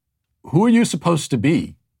are you supposed to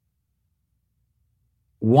be?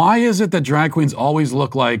 Why is it that drag queens always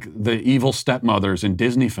look like the evil stepmothers in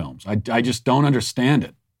Disney films? I just don't understand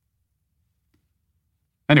it.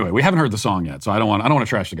 Anyway, we haven't heard the song yet, so I don't want to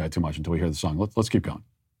trash the guy too much until we hear the song. Let's keep going.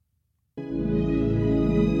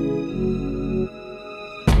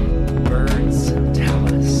 Birds tell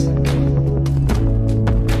us.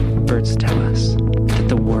 Birds tell us that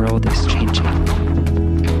the world is changing,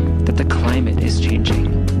 that the climate is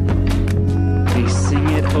changing. They sing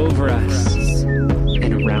it over us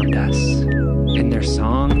and around us, in their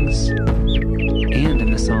songs and in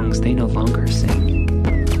the songs they no longer sing.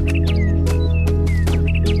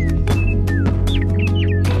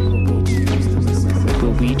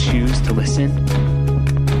 Will we choose to listen?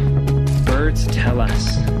 Birds tell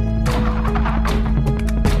us.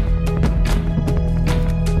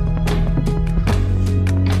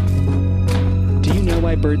 Do you know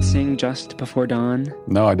why birds sing just before dawn?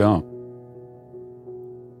 No, I don't.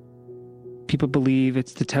 People believe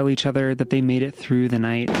it's to tell each other that they made it through the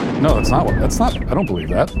night. No, that's not, I don't believe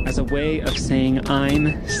that. As a way of saying,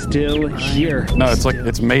 I'm still here. No,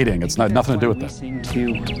 it's mating. It's not nothing to do with that. Sing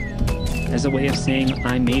too. As a way of saying,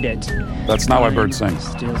 I made it. That's not why birds sing.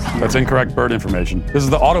 That's incorrect bird information. This is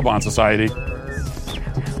the Audubon Society.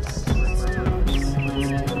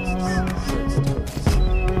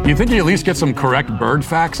 You think you at least get some correct bird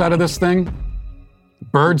facts out of this thing?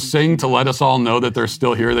 Birds sing to let us all know that they're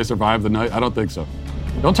still here, they survived the night? I don't think so.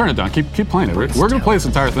 Don't turn it down. Keep playing it. We're going to play this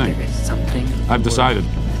entire thing. I've decided.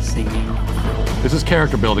 Singing. This is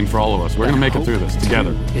character building for all of us. We're going to make it through this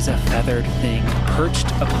together. Is a feathered thing perched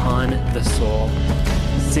upon the soul,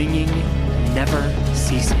 singing, never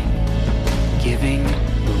ceasing, giving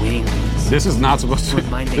wings. This is not supposed to be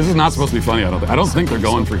funny. I don't think they're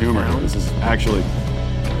going for humor. This is actually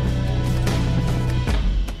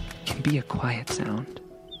can be a quiet sound.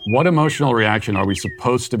 What emotional reaction are we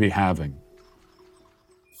supposed to be having?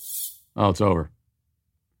 Oh, it's over.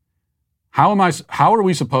 How are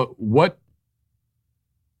we supposed? What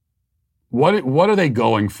are they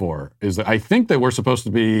going for? Is that I think that we're supposed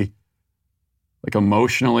to be like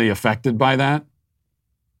emotionally affected by that.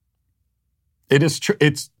 It is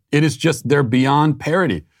just they're beyond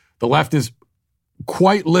parody. The left is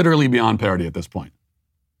quite literally beyond parody at this point.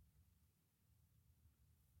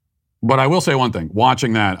 But I will say one thing.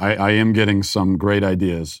 Watching that, I am getting some great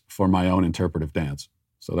ideas for my own interpretive dance.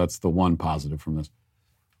 So that's the one positive from this.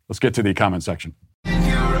 Let's get to the comment section. If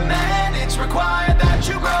you're a man, it's required that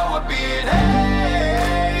you grow a beard.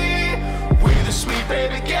 Hey, we the Sweet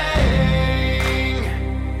Baby Gang.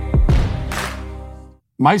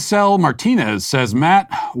 Maicel Martinez says,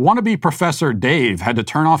 Matt, wannabe Professor Dave had to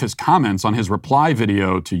turn off his comments on his reply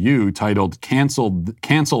video to you titled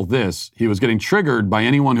Cancel This. He was getting triggered by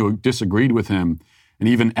anyone who disagreed with him and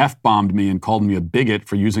even F-bombed me and called me a bigot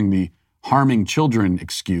for using the harming children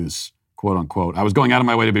excuse, quote unquote. I was going out of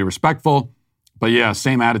my way to be respectful, but yeah,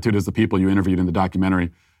 same attitude as the people you interviewed in the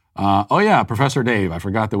documentary. Oh yeah, Professor Dave. I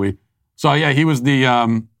forgot that we... So yeah, he was the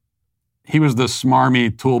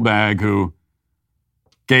smarmy tool bag who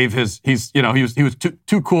gave he was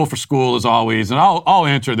too cool for school as always. And I'll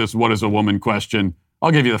answer this what is a woman question.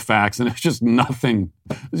 I'll give you the facts. And it's just nothing.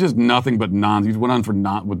 It's just nothing but nonsense. He went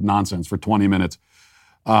on with nonsense for 20 minutes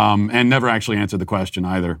and never actually answered the question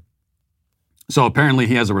either. So apparently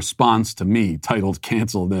he has a response to me titled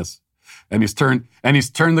Cancel This. And he's turned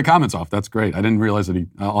the comments off. That's great. I didn't realize that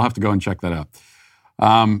I'll have to go and check that out.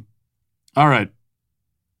 All right.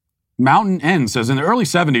 Mountain N says, in the early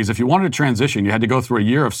 70s, if you wanted to transition, you had to go through a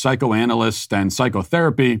year of psychoanalyst and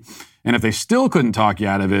psychotherapy. And if they still couldn't talk you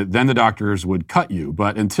out of it, then the doctors would cut you.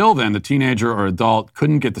 But until then, the teenager or adult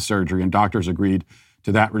couldn't get the surgery, and doctors agreed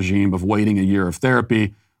to that regime of waiting a year of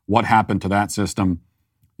therapy. What happened to that system?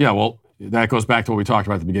 Yeah, well, that goes back to what we talked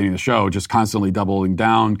about at the beginning of the show, just constantly doubling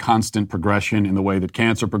down, constant progression in the way that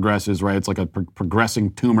cancer progresses, right? It's like a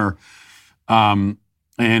progressing tumor. And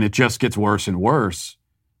it just gets worse and worse.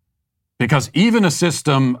 Because even a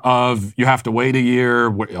system of you have to wait a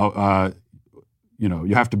year,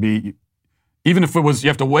 you have to be, even if it was, you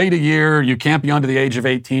have to wait a year, you can't be under the age of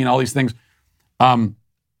 18, all these things,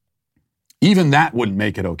 even that wouldn't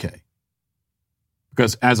make it okay.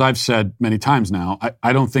 Because as I've said many times now,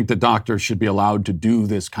 I don't think that doctors should be allowed to do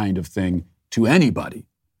this kind of thing to anybody.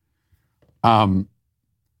 But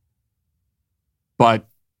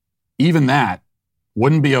even that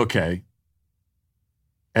wouldn't be okay.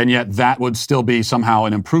 And yet that would still be somehow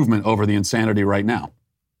an improvement over the insanity right now.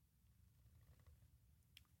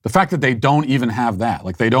 The fact that they don't even have that,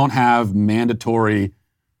 like they don't have mandatory,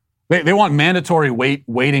 they want mandatory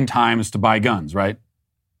waiting times to buy guns, right?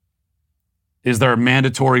 Is there a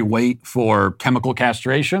mandatory wait for chemical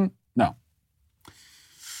castration? No.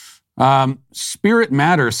 Spirit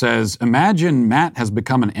Matter says, imagine Matt has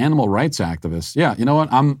become an animal rights activist. Yeah, you know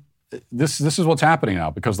what? This is what's happening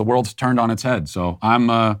now because the world's turned on its head. So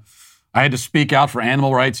I had to speak out for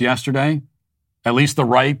animal rights yesterday. At least the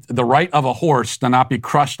right of a horse to not be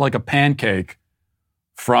crushed like a pancake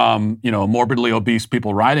from, morbidly obese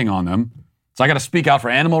people riding on them. So I got to speak out for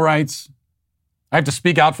animal rights. I have to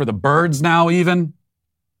speak out for the birds now even.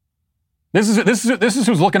 This is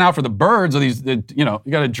who's looking out for the birds. Of these, you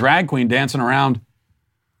got a drag queen dancing around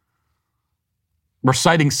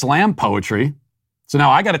reciting slam poetry. So now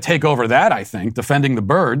I got to take over that, I think, defending the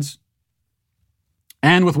birds.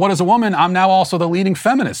 And with What is a Woman, I'm now also the leading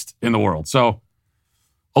feminist in the world. So,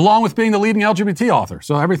 along with being the leading LGBT author.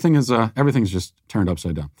 So everything's just turned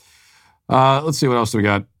upside down. Let's see, what else do we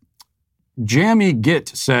got? Jammy Git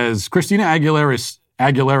says, Christina Aguilera's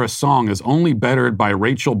song is only bettered by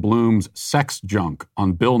Rachel Bloom's Sex Junk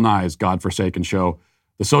on Bill Nye's Godforsaken show.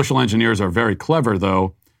 The social engineers are very clever,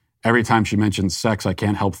 though. Every time she mentions sex, I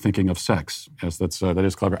can't help thinking of sex. Yes, that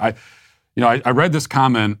is clever. I read this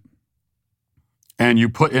comment, and you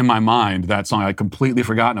put in my mind that song. I'd completely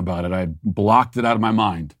forgotten about it. I had blocked it out of my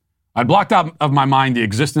mind. I blocked out of my mind the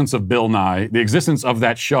existence of Bill Nye, the existence of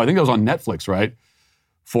that show. I think it was on Netflix, right?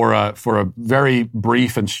 For a very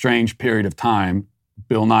brief and strange period of time,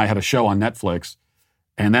 Bill Nye had a show on Netflix.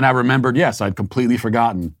 And then I remembered, yes, I'd completely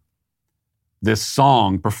forgotten this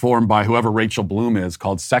song performed by whoever Rachel Bloom is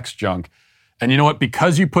called Sex Junk. And you know what?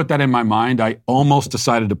 Because you put that in my mind, I almost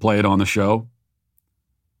decided to play it on the show.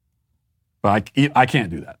 But I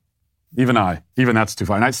can't do that. Even that's too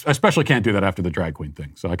far. And I especially can't do that after the drag queen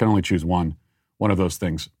thing. So I can only choose one of those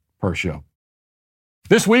things per show.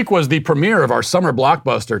 This week was the premiere of our summer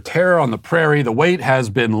blockbuster, Terror on the Prairie. The wait has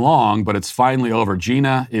been long, but it's finally over.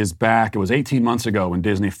 Gina is back. It was 18 months ago when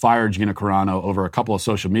Disney fired Gina Carano over a couple of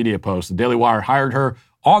social media posts. The Daily Wire hired her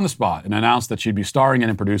on the spot and announced that she'd be starring in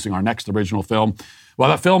and producing our next original film. Well,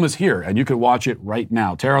 that film is here, and you can watch it right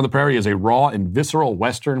now. Terror on the Prairie is a raw and visceral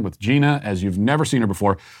Western with Gina as you've never seen her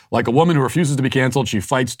before. Like a woman who refuses to be canceled, she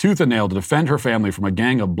fights tooth and nail to defend her family from a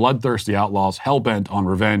gang of bloodthirsty outlaws hell-bent on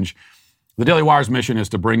revenge. The Daily Wire's mission is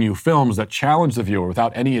to bring you films that challenge the viewer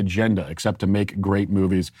without any agenda except to make great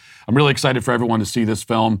movies. I'm really excited for everyone to see this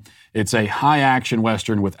film. It's a high-action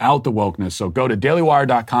Western without the wokeness, so go to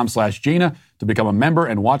dailywire.com/Gina to become a member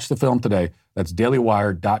and watch the film today. That's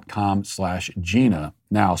dailywire.com/Gina.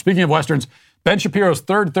 Now, speaking of Westerns, Ben Shapiro's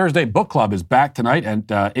Third Thursday Book Club is back tonight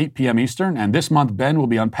at 8 p.m. Eastern, and this month Ben will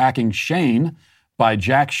be unpacking Shane by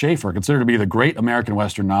Jack Schaefer, considered to be the great American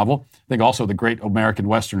Western novel. I think also the great American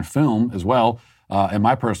Western film as well, and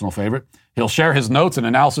my personal favorite. He'll share his notes and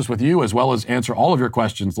analysis with you, as well as answer all of your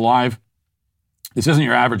questions live. This isn't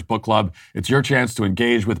your average book club. It's your chance to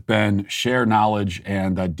engage with Ben, share knowledge,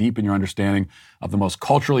 and deepen your understanding of the most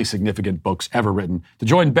culturally significant books ever written. To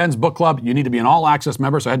join Ben's book club, you need to be an all-access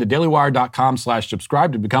member, so head to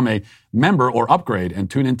dailywire.com/subscribe to become a member or upgrade,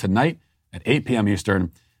 and tune in tonight at 8 p.m.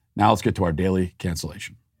 Eastern. Now let's get to our daily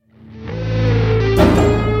cancellation.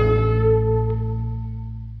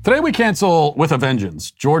 Today we cancel with a vengeance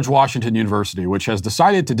George Washington University, which has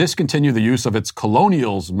decided to discontinue the use of its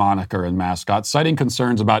Colonials moniker and mascot, citing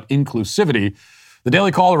concerns about inclusivity. The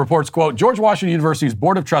Daily Caller reports, quote, George Washington University's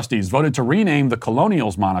Board of Trustees voted to rename the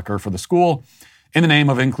Colonials moniker for the school in the name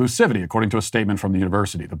of inclusivity, according to a statement from the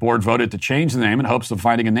university. The board voted to change the name in hopes of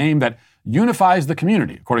finding a name that unifies the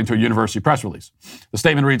community, according to a university press release. The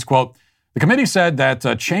statement reads, quote, the committee said that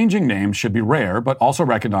changing names should be rare, but also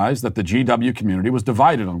recognized that the GW community was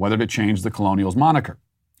divided on whether to change the Colonials moniker.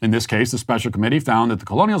 In this case, the special committee found that the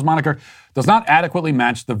Colonials moniker does not adequately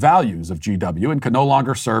match the values of GW and can no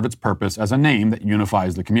longer serve its purpose as a name that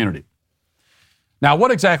unifies the community. Now,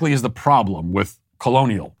 what exactly is the problem with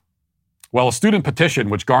Colonial? Well, a student petition,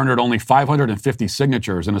 which garnered only 550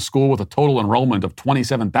 signatures in a school with a total enrollment of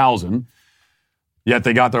 27,000, yet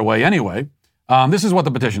they got their way anyway. This is what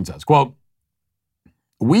the petition says, quote,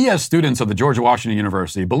 we as students of the George Washington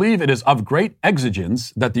University believe it is of great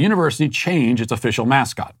exigence that the university change its official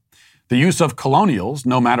mascot. The use of colonials,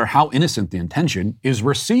 no matter how innocent the intention, is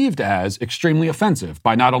received as extremely offensive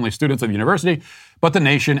by not only students of the university, but the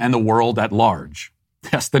nation and the world at large.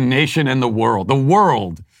 Yes, the nation and the world. The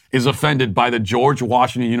world is offended by the George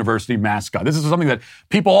Washington University mascot. This is something that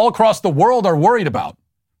people all across the world are worried about.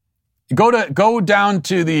 Go down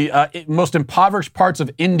to the most impoverished parts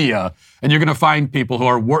of India, and you're going to find people who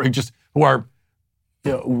are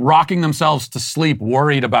rocking themselves to sleep,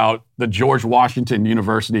 worried about the George Washington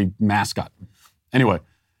University mascot. Anyway,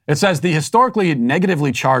 it says the historically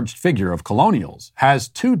negatively charged figure of colonials has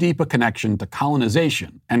too deep a connection to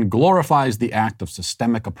colonization and glorifies the act of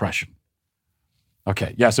systemic oppression.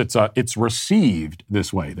 Okay, yes, it's received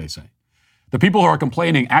this way, they say. The people who are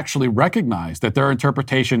complaining actually recognize that their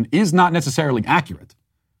interpretation is not necessarily accurate.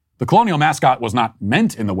 The colonial mascot was not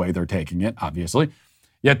meant in the way they're taking it, obviously,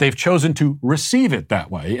 yet they've chosen to receive it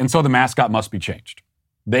that way, and so the mascot must be changed.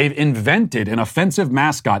 They've invented an offensive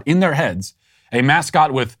mascot in their heads, a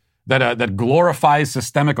mascot that glorifies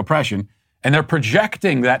systemic oppression, and they're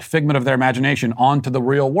projecting that figment of their imagination onto the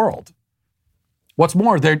real world. What's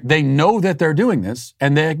more, they know that they're doing this,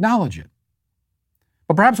 and they acknowledge it.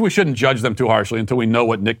 But perhaps we shouldn't judge them too harshly until we know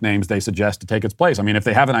what nicknames they suggest to take its place. I mean, if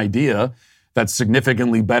they have an idea that's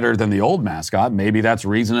significantly better than the old mascot, maybe that's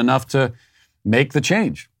reason enough to make the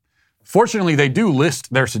change. Fortunately, they do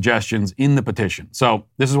list their suggestions in the petition. So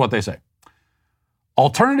this is what they say.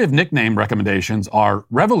 Alternative nickname recommendations are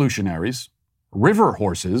revolutionaries, river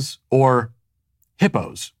horses, or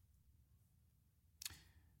hippos.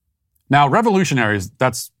 Now, revolutionaries,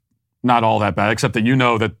 that's not all that bad, except that you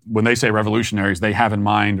know that when they say revolutionaries, they have in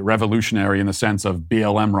mind revolutionary in the sense of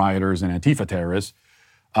BLM rioters and Antifa terrorists.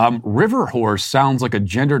 River horse sounds like a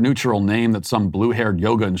gender-neutral name that some blue-haired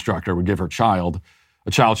yoga instructor would give her child, a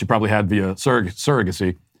child she probably had via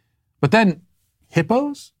surrogacy. But then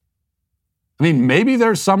hippos? I mean, maybe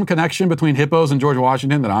there's some connection between hippos and George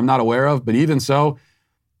Washington that I'm not aware of, but even so,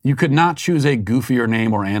 you could not choose a goofier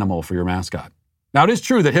name or animal for your mascot. Now, it is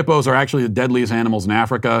true that hippos are actually the deadliest animals in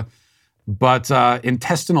Africa, but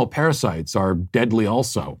intestinal parasites are deadly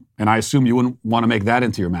also, and I assume you wouldn't want to make that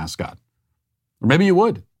into your mascot. Or maybe you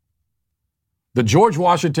would. The George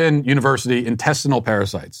Washington University intestinal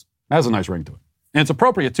parasites. That has a nice ring to it. And it's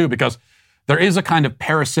appropriate, too, because there is a kind of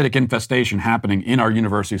parasitic infestation happening in our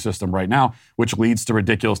university system right now, which leads to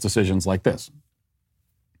ridiculous decisions like this.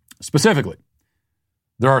 Specifically,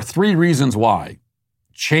 there are 3 reasons why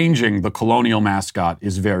changing the colonial mascot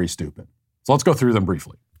is very stupid. So let's go through them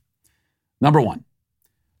briefly. Number 1,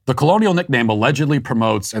 the colonial nickname allegedly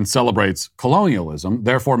promotes and celebrates colonialism,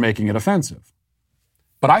 therefore making it offensive.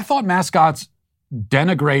 But I thought mascots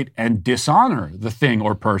denigrate and dishonor the thing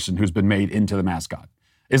or person who's been made into the mascot.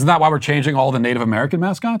 Isn't that why we're changing all the Native American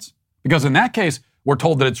mascots? Because in that case, we're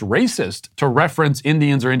told that it's racist to reference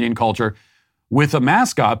Indians or Indian culture with a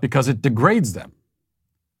mascot because it degrades them.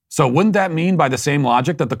 So wouldn't that mean, by the same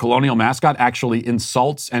logic, that the colonial mascot actually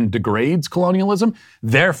insults and degrades colonialism,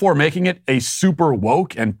 therefore making it a super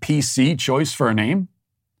woke and PC choice for a name?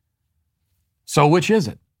 So which is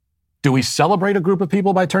it? Do we celebrate a group of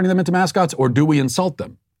people by turning them into mascots, or do we insult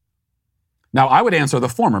them? Now, I would answer the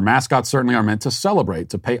former. Mascots certainly are meant to celebrate,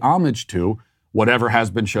 to pay homage to whatever has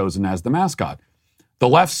been chosen as the mascot. The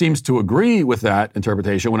left seems to agree with that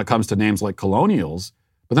interpretation when it comes to names like colonials,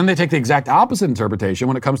 but then they take the exact opposite interpretation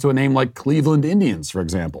when it comes to a name like Cleveland Indians, for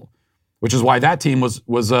example, which is why that team was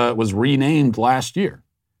renamed last year.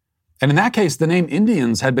 And in that case, the name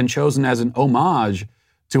Indians had been chosen as an homage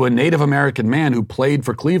to a Native American man who played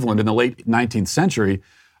for Cleveland in the late 19th century,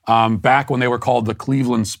 back when they were called the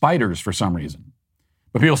Cleveland Spiders for some reason.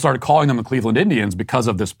 But people started calling them the Cleveland Indians because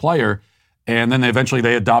of this player, and then eventually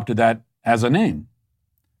they adopted that as a name,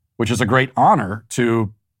 which is a great honor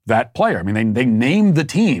to that player. I mean, they named the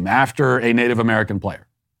team after a Native American player.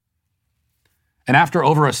 And after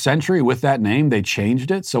over a century with that name, they changed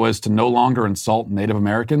it so as to no longer insult Native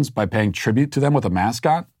Americans by paying tribute to them with a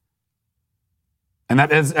mascot. And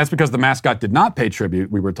that's because the mascot did not pay tribute,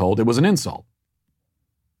 we were told. It was an insult.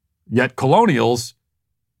 Yet colonials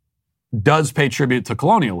does pay tribute to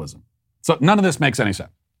colonialism. So none of this makes any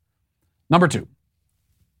sense. Number two,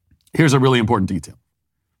 here's a really important detail.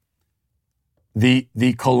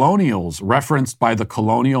 The colonials referenced by the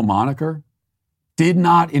colonial moniker did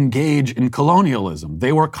not engage in colonialism.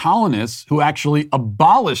 They were colonists who actually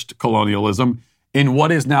abolished colonialism in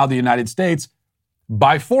what is now the United States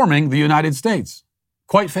by forming the United States.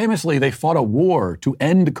 Quite famously, they fought a war to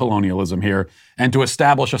end colonialism here and to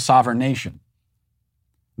establish a sovereign nation.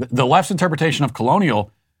 The left's interpretation of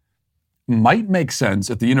colonial might make sense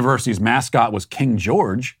if the university's mascot was King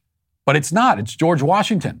George, but it's not. It's George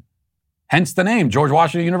Washington. Hence the name, George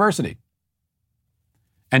Washington University.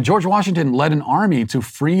 And George Washington led an army to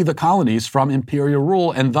free the colonies from imperial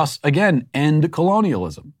rule and thus, again, end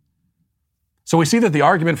colonialism. So we see that the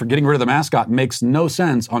argument for getting rid of the mascot makes no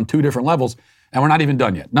sense on two different levels, and we're not even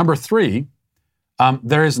done yet. Number three,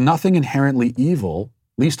 there is nothing inherently evil,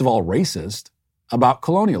 least of all racist, about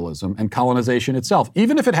colonialism and colonization itself.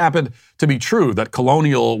 Even if it happened to be true that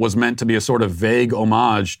colonial was meant to be a sort of vague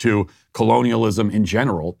homage to colonialism in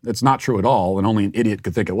general, it's not true at all, and only an idiot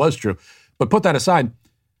could think it was true. But put that aside,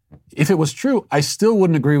 if it was true, I still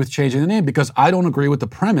wouldn't agree with changing the name because I don't agree with the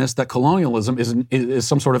premise that colonialism is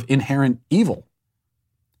some sort of inherent evil.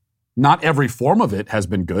 Not every form of it has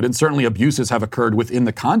been good, and certainly abuses have occurred within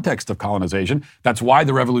the context of colonization. That's why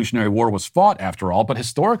the Revolutionary War was fought, after all. But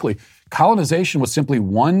historically, colonization was simply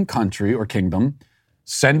one country or kingdom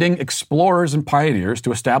sending explorers and pioneers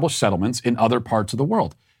to establish settlements in other parts of the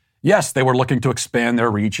world. Yes, they were looking to expand their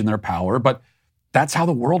reach and their power, but that's how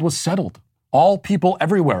the world was settled. All people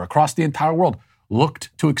everywhere across the entire world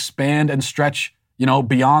looked to expand and stretch,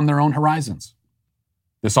 beyond their own horizons.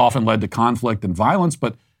 This often led to conflict and violence,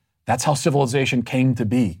 but that's how civilization came to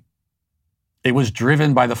be. It was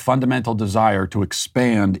driven by the fundamental desire to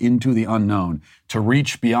expand into the unknown, to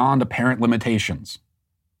reach beyond apparent limitations.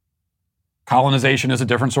 Colonization is a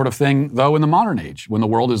different sort of thing, though, in the modern age, when the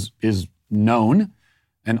world is known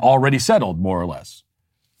and already settled, more or less.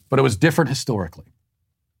 But it was different historically.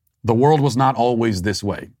 The world was not always this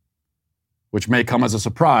way, which may come as a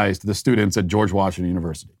surprise to the students at George Washington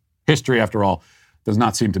University. History, after all, does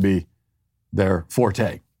not seem to be their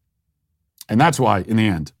forte. And that's why, in the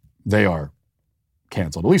end, they are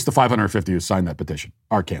canceled. At least the 550 who signed that petition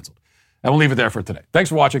are canceled. And we'll leave it there for today. Thanks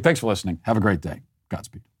for watching. Thanks for listening. Have a great day.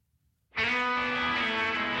 Godspeed.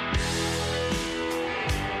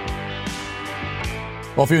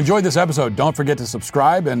 Well, if you enjoyed this episode, don't forget to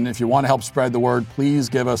subscribe. And if you want to help spread the word, please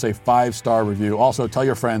give us a 5-star review. Also, tell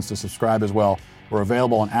your friends to subscribe as well. We're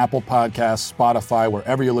available on Apple Podcasts, Spotify,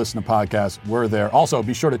 wherever you listen to podcasts, we're there. Also,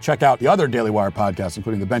 be sure to check out the other Daily Wire podcasts,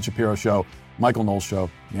 including The Ben Shapiro Show, Michael Knowles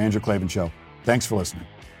Show, The Andrew Klavan Show. Thanks for listening.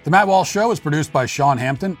 The Matt Walsh Show is produced by Sean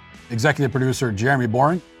Hampton, executive producer Jeremy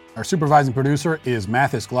Boring. Our supervising producer is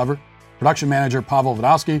Mathis Glover, production manager Pavel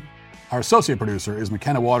Vodowski. Our associate producer is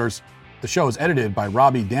McKenna Waters. The show is edited by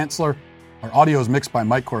Robbie Dantzler. Our audio is mixed by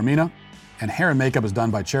Mike Coromina, and hair and makeup is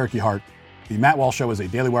done by Cherokee Hart. The Matt Walsh Show is a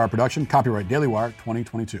Daily Wire production. Copyright Daily Wire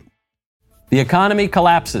 2022. The economy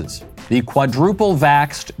collapses. The quadruple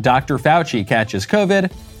vaxxed Dr. Fauci catches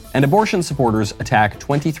COVID, and abortion supporters attack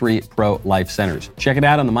 23 pro-life centers. Check it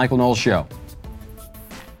out on The Michael Knowles Show.